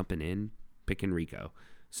 if I'm jumping in, pick Enrico,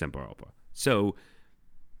 Semperoper. So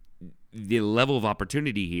the level of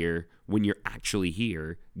opportunity here, when you're actually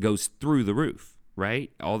here, goes through the roof.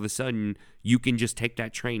 Right? All of a sudden, you can just take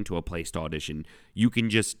that train to a place to audition. You can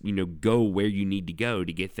just, go where you need to go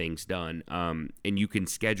to get things done. And you can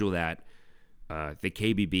schedule that. The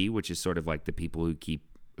KBB, which is sort of like the people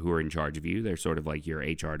who are in charge of you. They're sort of like your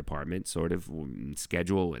HR department, sort of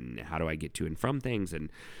schedule and how do I get to and from things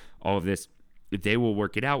and all of this. They will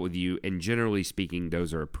work it out with you. And generally speaking,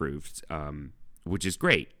 those are approved, which is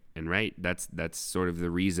great. And right, that's sort of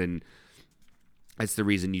the reason. That's the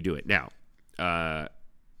reason you do it. Now,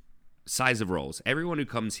 size of roles. Everyone who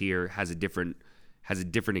comes here has a different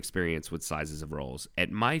experience with sizes of roles.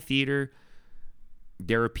 At my theater,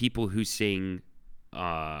 there are people who sing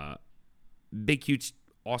big, huge,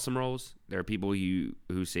 awesome roles. There are people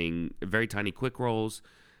who sing very tiny, quick roles.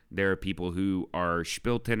 There are people who are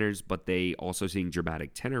Spieltenors, but they also sing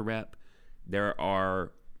dramatic tenor rep. There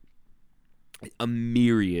are a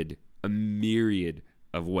myriad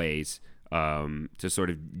of ways to sort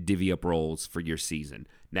of divvy up roles for your season.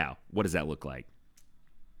 Now, what does that look like?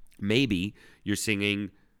 Maybe you're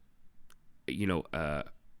singing,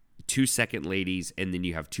 2 second ladies, and then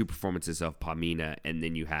you have 2 performances of Pamina, and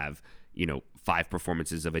then you have, 5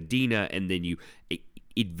 performances of Adina, and then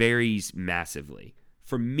it varies massively.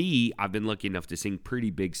 For me, I've been lucky enough to sing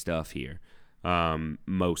pretty big stuff here,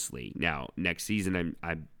 mostly. Now, next season,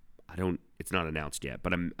 I don't. It's not announced yet,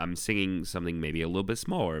 but I'm singing something maybe a little bit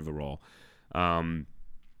smaller of a role.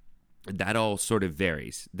 That all sort of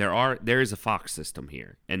varies. There is a Fox system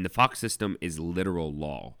here, and the Fox system is literal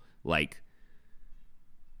law. Like,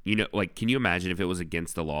 can you imagine if it was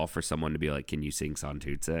against the law for someone to be like, "Can you sing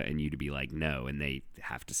Santuzza?" and you to be like, "No," and they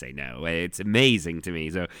have to say no? It's amazing to me.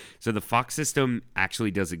 So the Fox system actually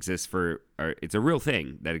does exist it's a real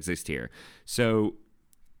thing that exists here. So,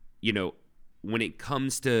 when it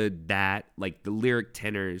comes to that, like the lyric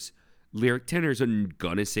tenors are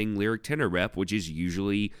gonna sing lyric tenor rep, which is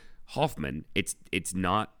usually Hoffman. It's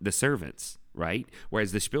not the servants, right?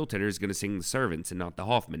 Whereas the Spieltenor is going to sing the servants and not the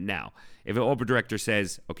Hoffman. Now, if an opera director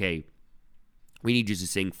says, okay, we need you to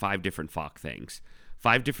sing 5 different Bach things.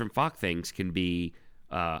 5 different Bach things can be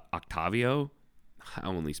Octavio. I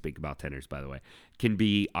only speak about tenors, by the way. Can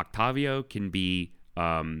be Octavio, can be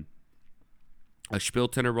a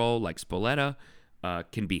Spieltenor role like Spoletta,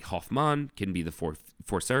 can be Hoffmann, can be the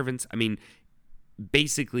four servants. I mean,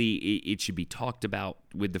 basically, it should be talked about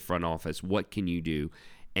with the front office. What can you do?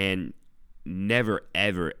 And never,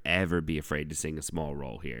 ever, ever be afraid to sing a small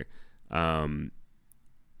role here. I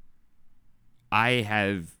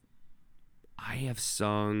have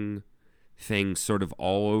sung things sort of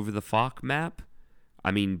all over the Bach map.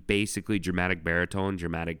 I mean, basically dramatic baritone,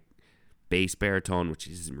 dramatic bass baritone, which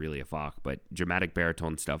isn't really a Bach, but dramatic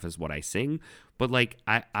baritone stuff is what I sing. But like,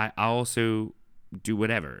 I also do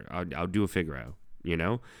whatever. I'll do a Figaro, you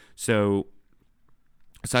know? So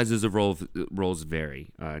sizes of roles vary.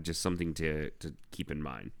 Just something to keep in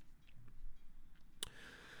mind.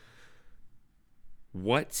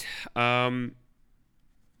 What, let's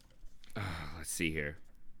see here.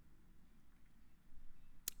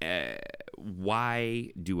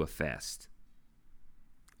 Why do a fest?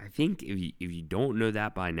 I think if you don't know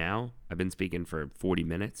that by now, I've been speaking for 40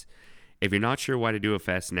 minutes. If you're not sure why to do a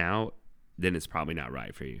fest now, then it's probably not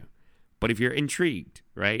right for you. But if you're intrigued,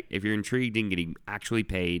 right? If you're intrigued in getting actually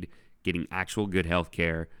paid, getting actual good health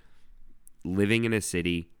care, living in a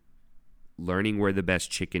city, learning where the best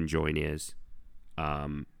chicken joint is,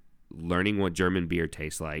 learning what German beer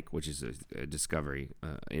tastes like, which is a discovery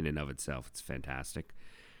in and of itself. It's fantastic.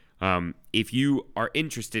 If you are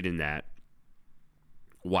interested in that,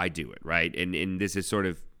 why do it, right? And this is sort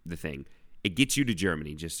of the thing. It gets you to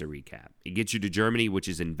Germany, just to recap. It gets you to Germany, which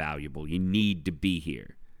is invaluable. You need to be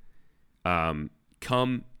here.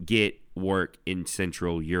 Come get work in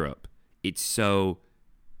Central Europe. It's so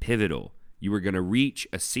pivotal. You are going to reach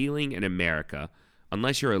a ceiling in America,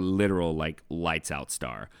 unless you're a literal, like, lights out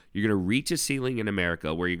star. You're going to reach a ceiling in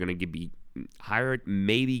America where you're going to be hired,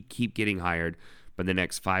 maybe keep getting hired by the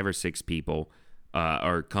next 5 or 6 people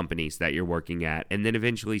or companies that you're working at. And then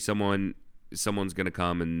eventually someone's going to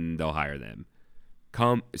come and they'll hire them.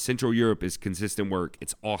 Central Europe is consistent work.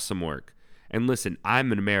 It's awesome work. And listen,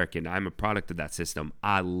 I'm an American. I'm a product of that system.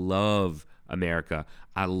 I love America.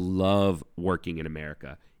 I love working in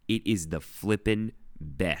America. It is the flippin'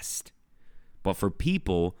 best. But for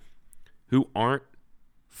people who aren't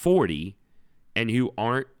 40 and who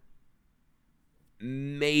aren't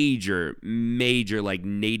major like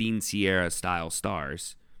Nadine Sierra style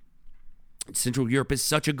stars, Central Europe is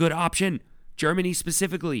such a good option. Germany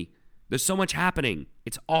specifically. There's so much happening.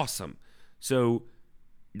 It's awesome. So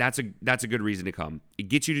that's a good reason to come. It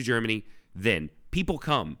gets you to Germany. Then people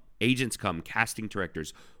come, agents come, casting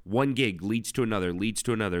directors. One gig leads to another, leads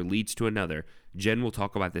to another, leads to another. Jen will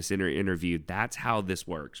talk about this in her interview. That's how this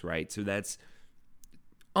works, right? So that's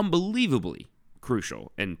unbelievably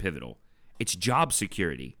crucial and pivotal. It's job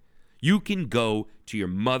security. You can go to your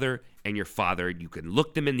mother and your father, you can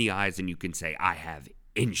look them in the eyes and you can say, I have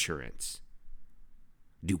insurance.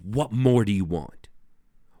 What more do you want?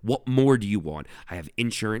 What more do you want? I have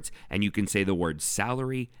insurance, and you can say the word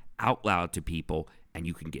salary out loud to people and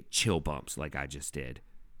you can get chill bumps like I just did.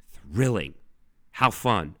 Thrilling. How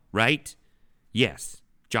fun, right? Yes,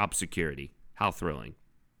 job security. How thrilling.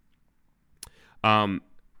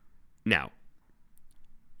 Now,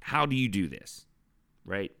 how do you do this,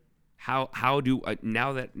 right? How do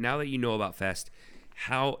now that you know about Fest,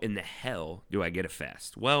 how in the hell do I get a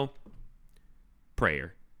Fest? Well,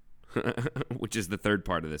 prayer, which is the third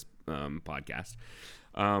part of this podcast.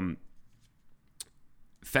 Fests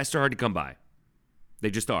are hard to come by. They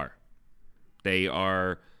just are. They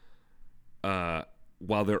are.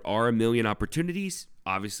 While there are a million opportunities,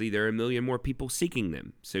 obviously there are a million more people seeking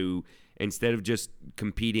them. So instead of just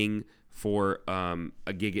competing for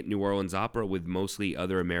a gig at New Orleans Opera with mostly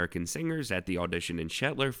other American singers at the audition in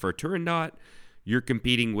Shetler for Turandot, you're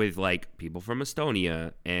competing with like people from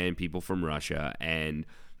Estonia and people from Russia and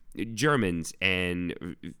Germans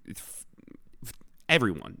and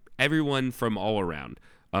everyone from all around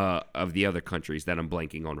of the other countries that I'm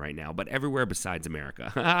blanking on right now, but everywhere besides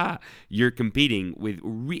America. You're competing with,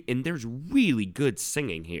 and there's really good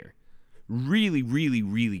singing here. Really, really,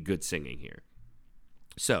 really good singing here.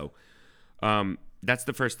 So, that's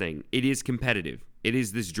the first thing. It is competitive. It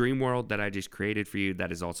is this dream world that I just created for you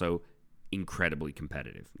that is also incredibly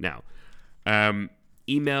competitive. Now,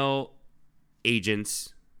 email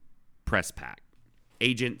agents, press pack.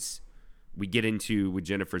 Agents, we get into with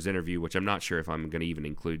Jennifer's interview, which I'm not sure if I'm going to even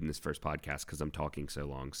include in this first podcast because I'm talking so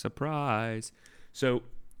long. Surprise. So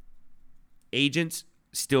agents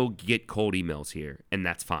still get cold emails here, and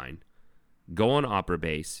that's fine. Go on Opera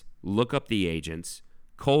Base, look up the agents,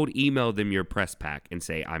 cold email them your press pack and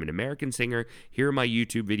say, I'm an American singer. Here are my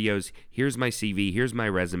YouTube videos. Here's my CV. Here's my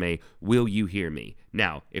resume. Will you hear me?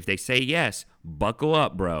 Now, if they say yes, buckle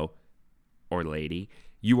up, bro or lady.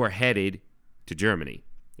 You are headed to Germany,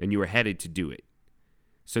 and you are headed to do it.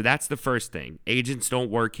 So that's the first thing. Agents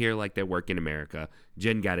don't work here like they work in America.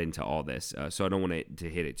 Jen got into all this, so I don't want to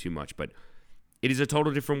hit it too much, but it is a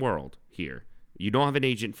total different world here. You don't have an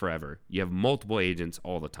agent forever. You have multiple agents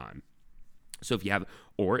all the time. So if you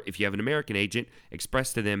have an American agent,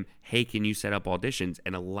 express to them, hey, can you set up auditions?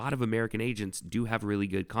 And a lot of American agents do have really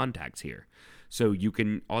good contacts here. So you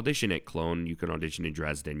can audition at Cologne, you can audition in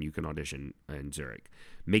Dresden, you can audition in Zurich.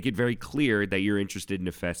 Make it very clear that you're interested in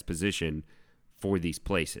a fest position for these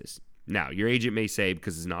places. Now, your agent may say,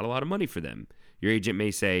 because it's not a lot of money for them, your agent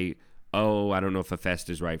may say, oh, I don't know if a fest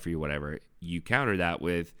is right for you, whatever. You counter that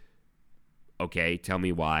with, okay, tell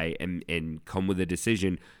me why, and come with a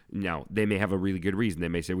decision. Now, they may have a really good reason. They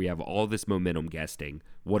may say, we have all this momentum guesting.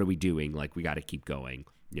 What are we doing? Like, we got to keep going,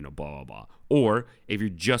 blah, blah, blah. Or if you're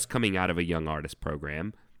just coming out of a young artist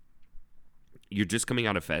program,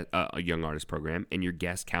 a young artist program, and your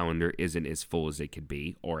guest calendar isn't as full as it could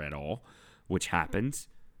be, or at all, which happens,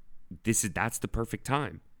 that's the perfect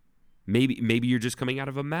time. Maybe you're just coming out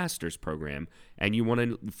of a master's program and you want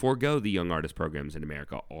to forego the young artist programs in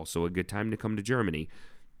America. Also a good time to come to Germany.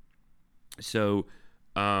 So,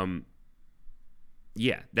 that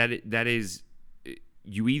is,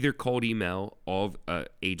 you either cold email all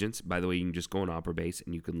agents. By the way, you can just go on Opera Base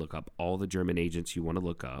and you can look up all the German agents you want to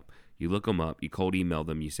look up. You look them up, you cold email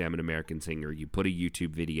them, you say, I'm an American singer. You put a YouTube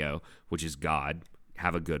video, which is God,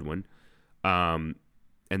 have a good one. And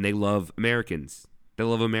they love Americans. They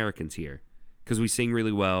love Americans here because we sing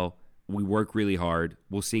really well. We work really hard.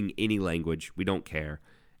 We'll sing any language. We don't care.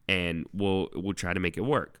 And we'll try to make it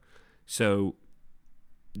work. So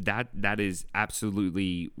that is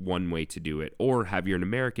absolutely one way to do it. Or have an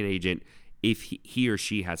American agent, if he or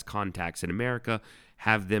she has contacts in America,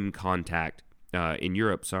 have them contact in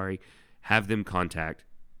Europe, have them contact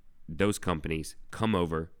those companies, come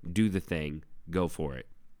over, do the thing, go for it.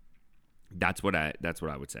 That's what I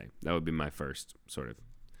would say. That would be my first sort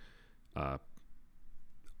of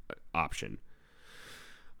option.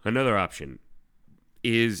 Another option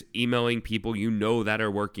is emailing people that are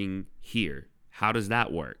working here. How does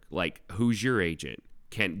that work? Like, who's your agent?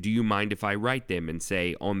 Do you mind if I write them and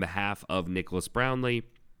say, on behalf of Nicholas Brownlee,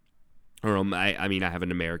 or I have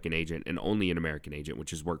an American agent and only an American agent,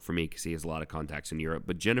 which has worked for me because he has a lot of contacts in Europe.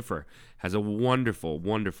 But Jennifer has a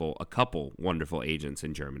couple wonderful agents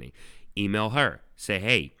in Germany. Email her. Say,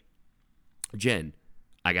 hey, Jen,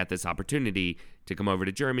 I got this opportunity to come over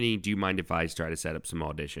to Germany. Do you mind if I try to set up some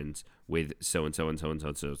auditions with so-and-so and so-and-so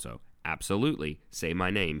and so-and-so? Absolutely. Say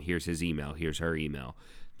my name. Here's his email. Here's her email.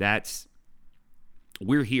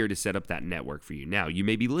 We're here to set up that network for you. Now, you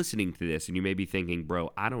may be listening to this and you may be thinking,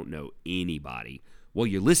 bro, I don't know anybody. Well,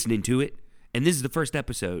 you're listening to it, and this is the first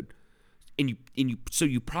episode, so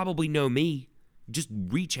you probably know me. Just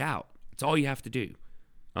reach out. It's all you have to do.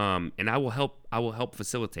 And I will help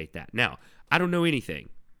facilitate that. Now, I don't know anything,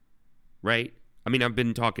 right? I've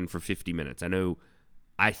been talking for 50 minutes.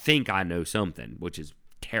 I think I know something, which is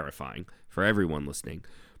terrifying for everyone listening,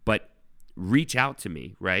 but reach out to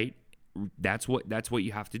me, right? That's what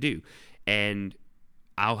you have to do. And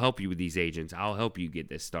I'll help you with these agents. I'll help you get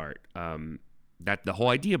this start. That the whole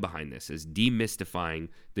idea behind this is demystifying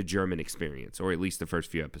the German experience, or at least the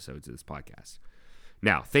first few episodes of this podcast.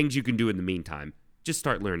 Now, things you can do in the meantime. Just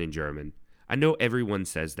start learning German. I know everyone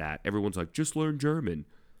says that. Everyone's like, just learn German.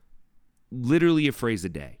 Literally a phrase a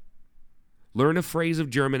day. Learn a phrase of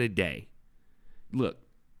German a day. Look,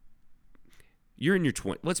 you're in your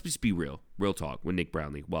 20s. Let's just be real. Real talk with Nick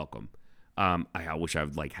Brownlee. Welcome. I wish I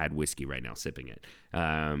had whiskey right now, sipping it.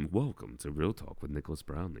 Welcome to Real Talk with Nicholas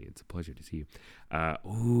Brownlee. It's a pleasure to see you.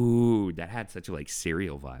 Ooh, that had such a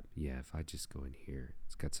cereal vibe. Yeah, if I just go in here,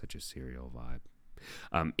 it's got such a cereal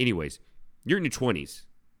vibe. Anyways, you're in your 20s.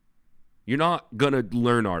 You're not going to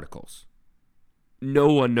learn articles.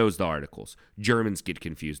 No one knows the articles. Germans get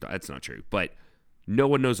confused. That's not true. But no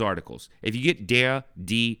one knows articles. If you get der,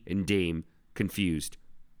 die, and dem confused,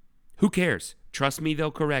 who cares? Trust me, they'll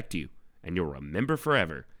correct you. And you'll remember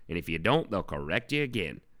forever. And if you don't, they'll correct you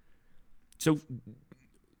again. So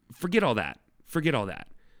forget all that.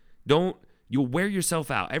 You'll wear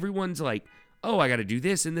yourself out. Everyone's like, oh, I got to do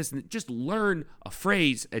this and this. And just learn a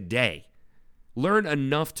phrase a day. Learn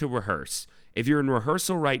enough to rehearse. If you're in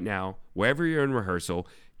rehearsal right now, wherever you're in rehearsal,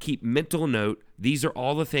 keep mental note. These are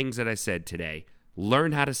all the things that I said today.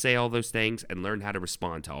 Learn how to say all those things and learn how to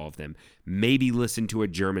respond to all of them. Maybe listen to a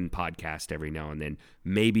German podcast every now and then.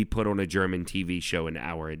 Maybe put on a German TV show an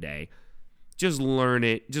hour a day. Just learn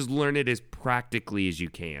it. Just learn it as practically as you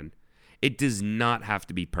can. It does not have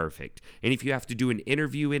to be perfect. And if you have to do an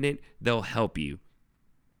interview in it, they'll help you.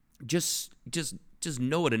 Just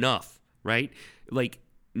know it enough, right? Like,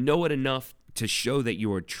 know it enough to show that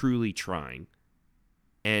you are truly trying.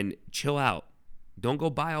 And chill out. Don't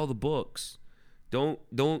go buy all the books.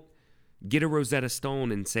 Don't get a Rosetta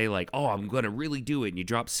Stone and say like, oh, I'm going to really do it. And you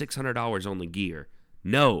drop $600 on the gear.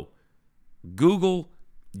 No. Google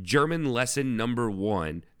German lesson number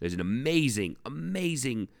 1. There's an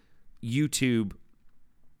amazing YouTube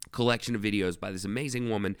collection of videos by this amazing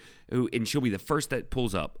woman and she'll be the first that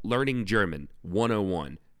pulls up Learning German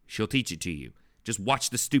 101. She'll teach it to you. Just watch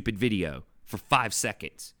the stupid video for 5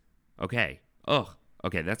 seconds. Okay.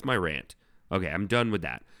 Okay, that's my rant. Okay, I'm done with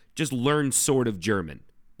that. Just learn sort of German.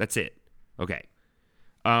 That's it. Okay.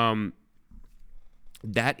 That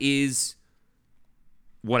is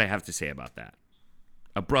what I have to say about that.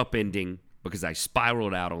 Abrupt ending because I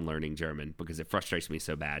spiraled out on learning German because it frustrates me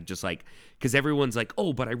so bad. Just like, because everyone's like,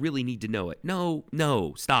 oh, but I really need to know it. No,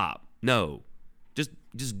 stop. No.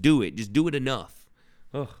 Just do it. Just do it enough.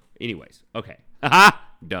 Anyways, okay.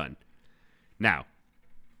 Done. Now,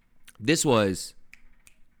 this was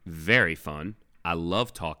very fun. I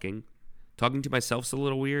love talking. Talking to myself's a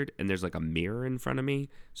little weird, and there's like a mirror in front of me,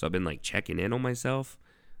 so I've been like checking in on myself.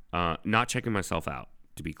 Not checking myself out,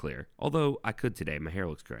 to be clear. Although I could today. My hair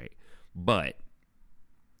looks great. But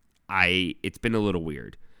it's been a little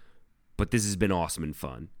weird. But this has been awesome and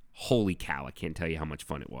fun. Holy cow, I can't tell you how much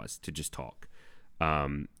fun it was to just talk.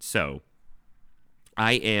 So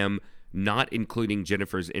I am not including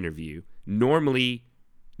Jennifer's interview. Normally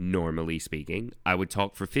speaking, I would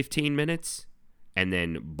talk for 15 minutes and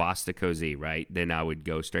then basta così, right? Then I would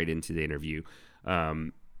go straight into the interview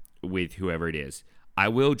with whoever it is. I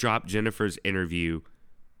will drop Jennifer's interview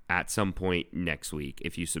at some point next week.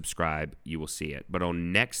 If you subscribe, you will see it. But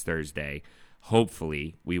on next Thursday,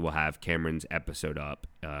 hopefully, we will have Cameron's episode up.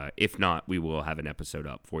 If not, we will have an episode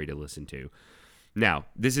up for you to listen to. Now,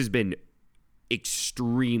 this has been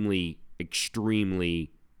extremely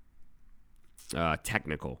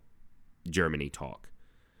technical Germany talk.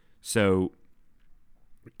 So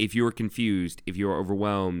if you're confused, if you're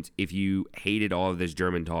overwhelmed, if you hated all of this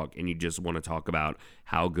German talk and you just want to talk about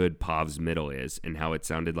how good Pav's middle is and how it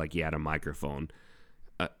sounded like he had a microphone,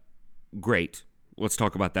 great. Let's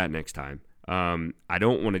talk about that next time. I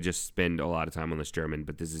don't want to just spend a lot of time on this German,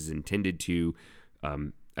 but this is intended to,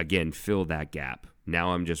 again, fill that gap.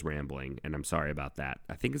 Now I'm just rambling, and I'm sorry about that.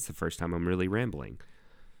 I think it's the first time I'm really rambling.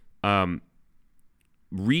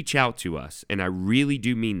 Reach out to us, and I really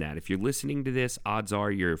do mean that. If you're listening to this, odds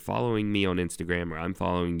are you're following me on Instagram, or I'm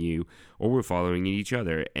following you, or we're following each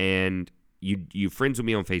other, and you're friends with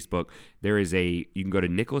me on Facebook. You can go to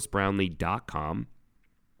nicholasbrownlee.com,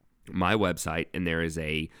 my website, and there is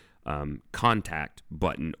a contact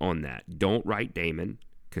button on that. Don't write Damon,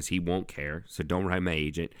 because he won't care, so don't write my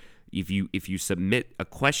agent. If you submit a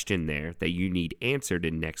question there that you need answered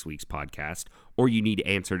in next week's podcast, or you need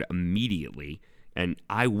answered immediately, and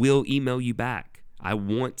I will email you back. I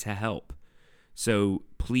want to help. So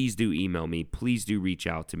please do email me. Please do reach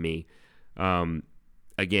out to me.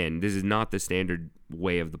 Again, this is not the standard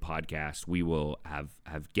way of the podcast. We will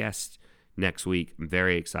have guests next week. I'm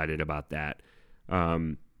very excited about that.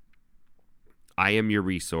 I am your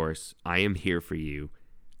resource. I am here for you.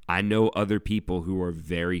 I know other people who are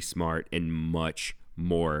very smart and much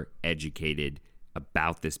more educated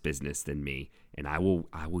about this business than me, and I will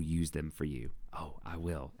use them for you. Oh, I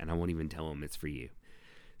will, and I won't even tell them it's for you.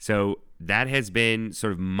 So that has been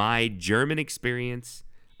sort of my German experience.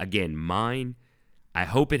 Again, mine. I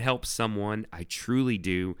hope it helps someone. I truly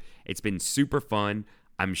do. It's been super fun.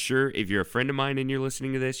 I'm sure if you're a friend of mine and you're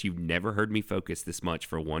listening to this, you've never heard me focus this much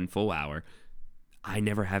for one full hour. I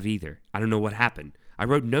never have either. I don't know what happened. I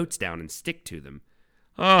wrote notes down and stuck to them.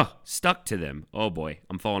 Oh boy,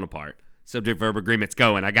 I'm falling apart. Subject verb agreement's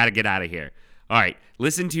going. I got to get out of here. All right,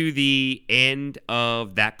 listen to the end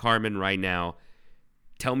of that Carmen right now.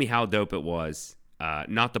 Tell me how dope it was.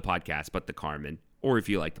 Not the podcast, but the Carmen. Or if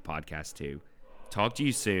you like the podcast too. Talk to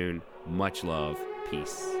you soon. Much love.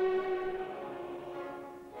 Peace.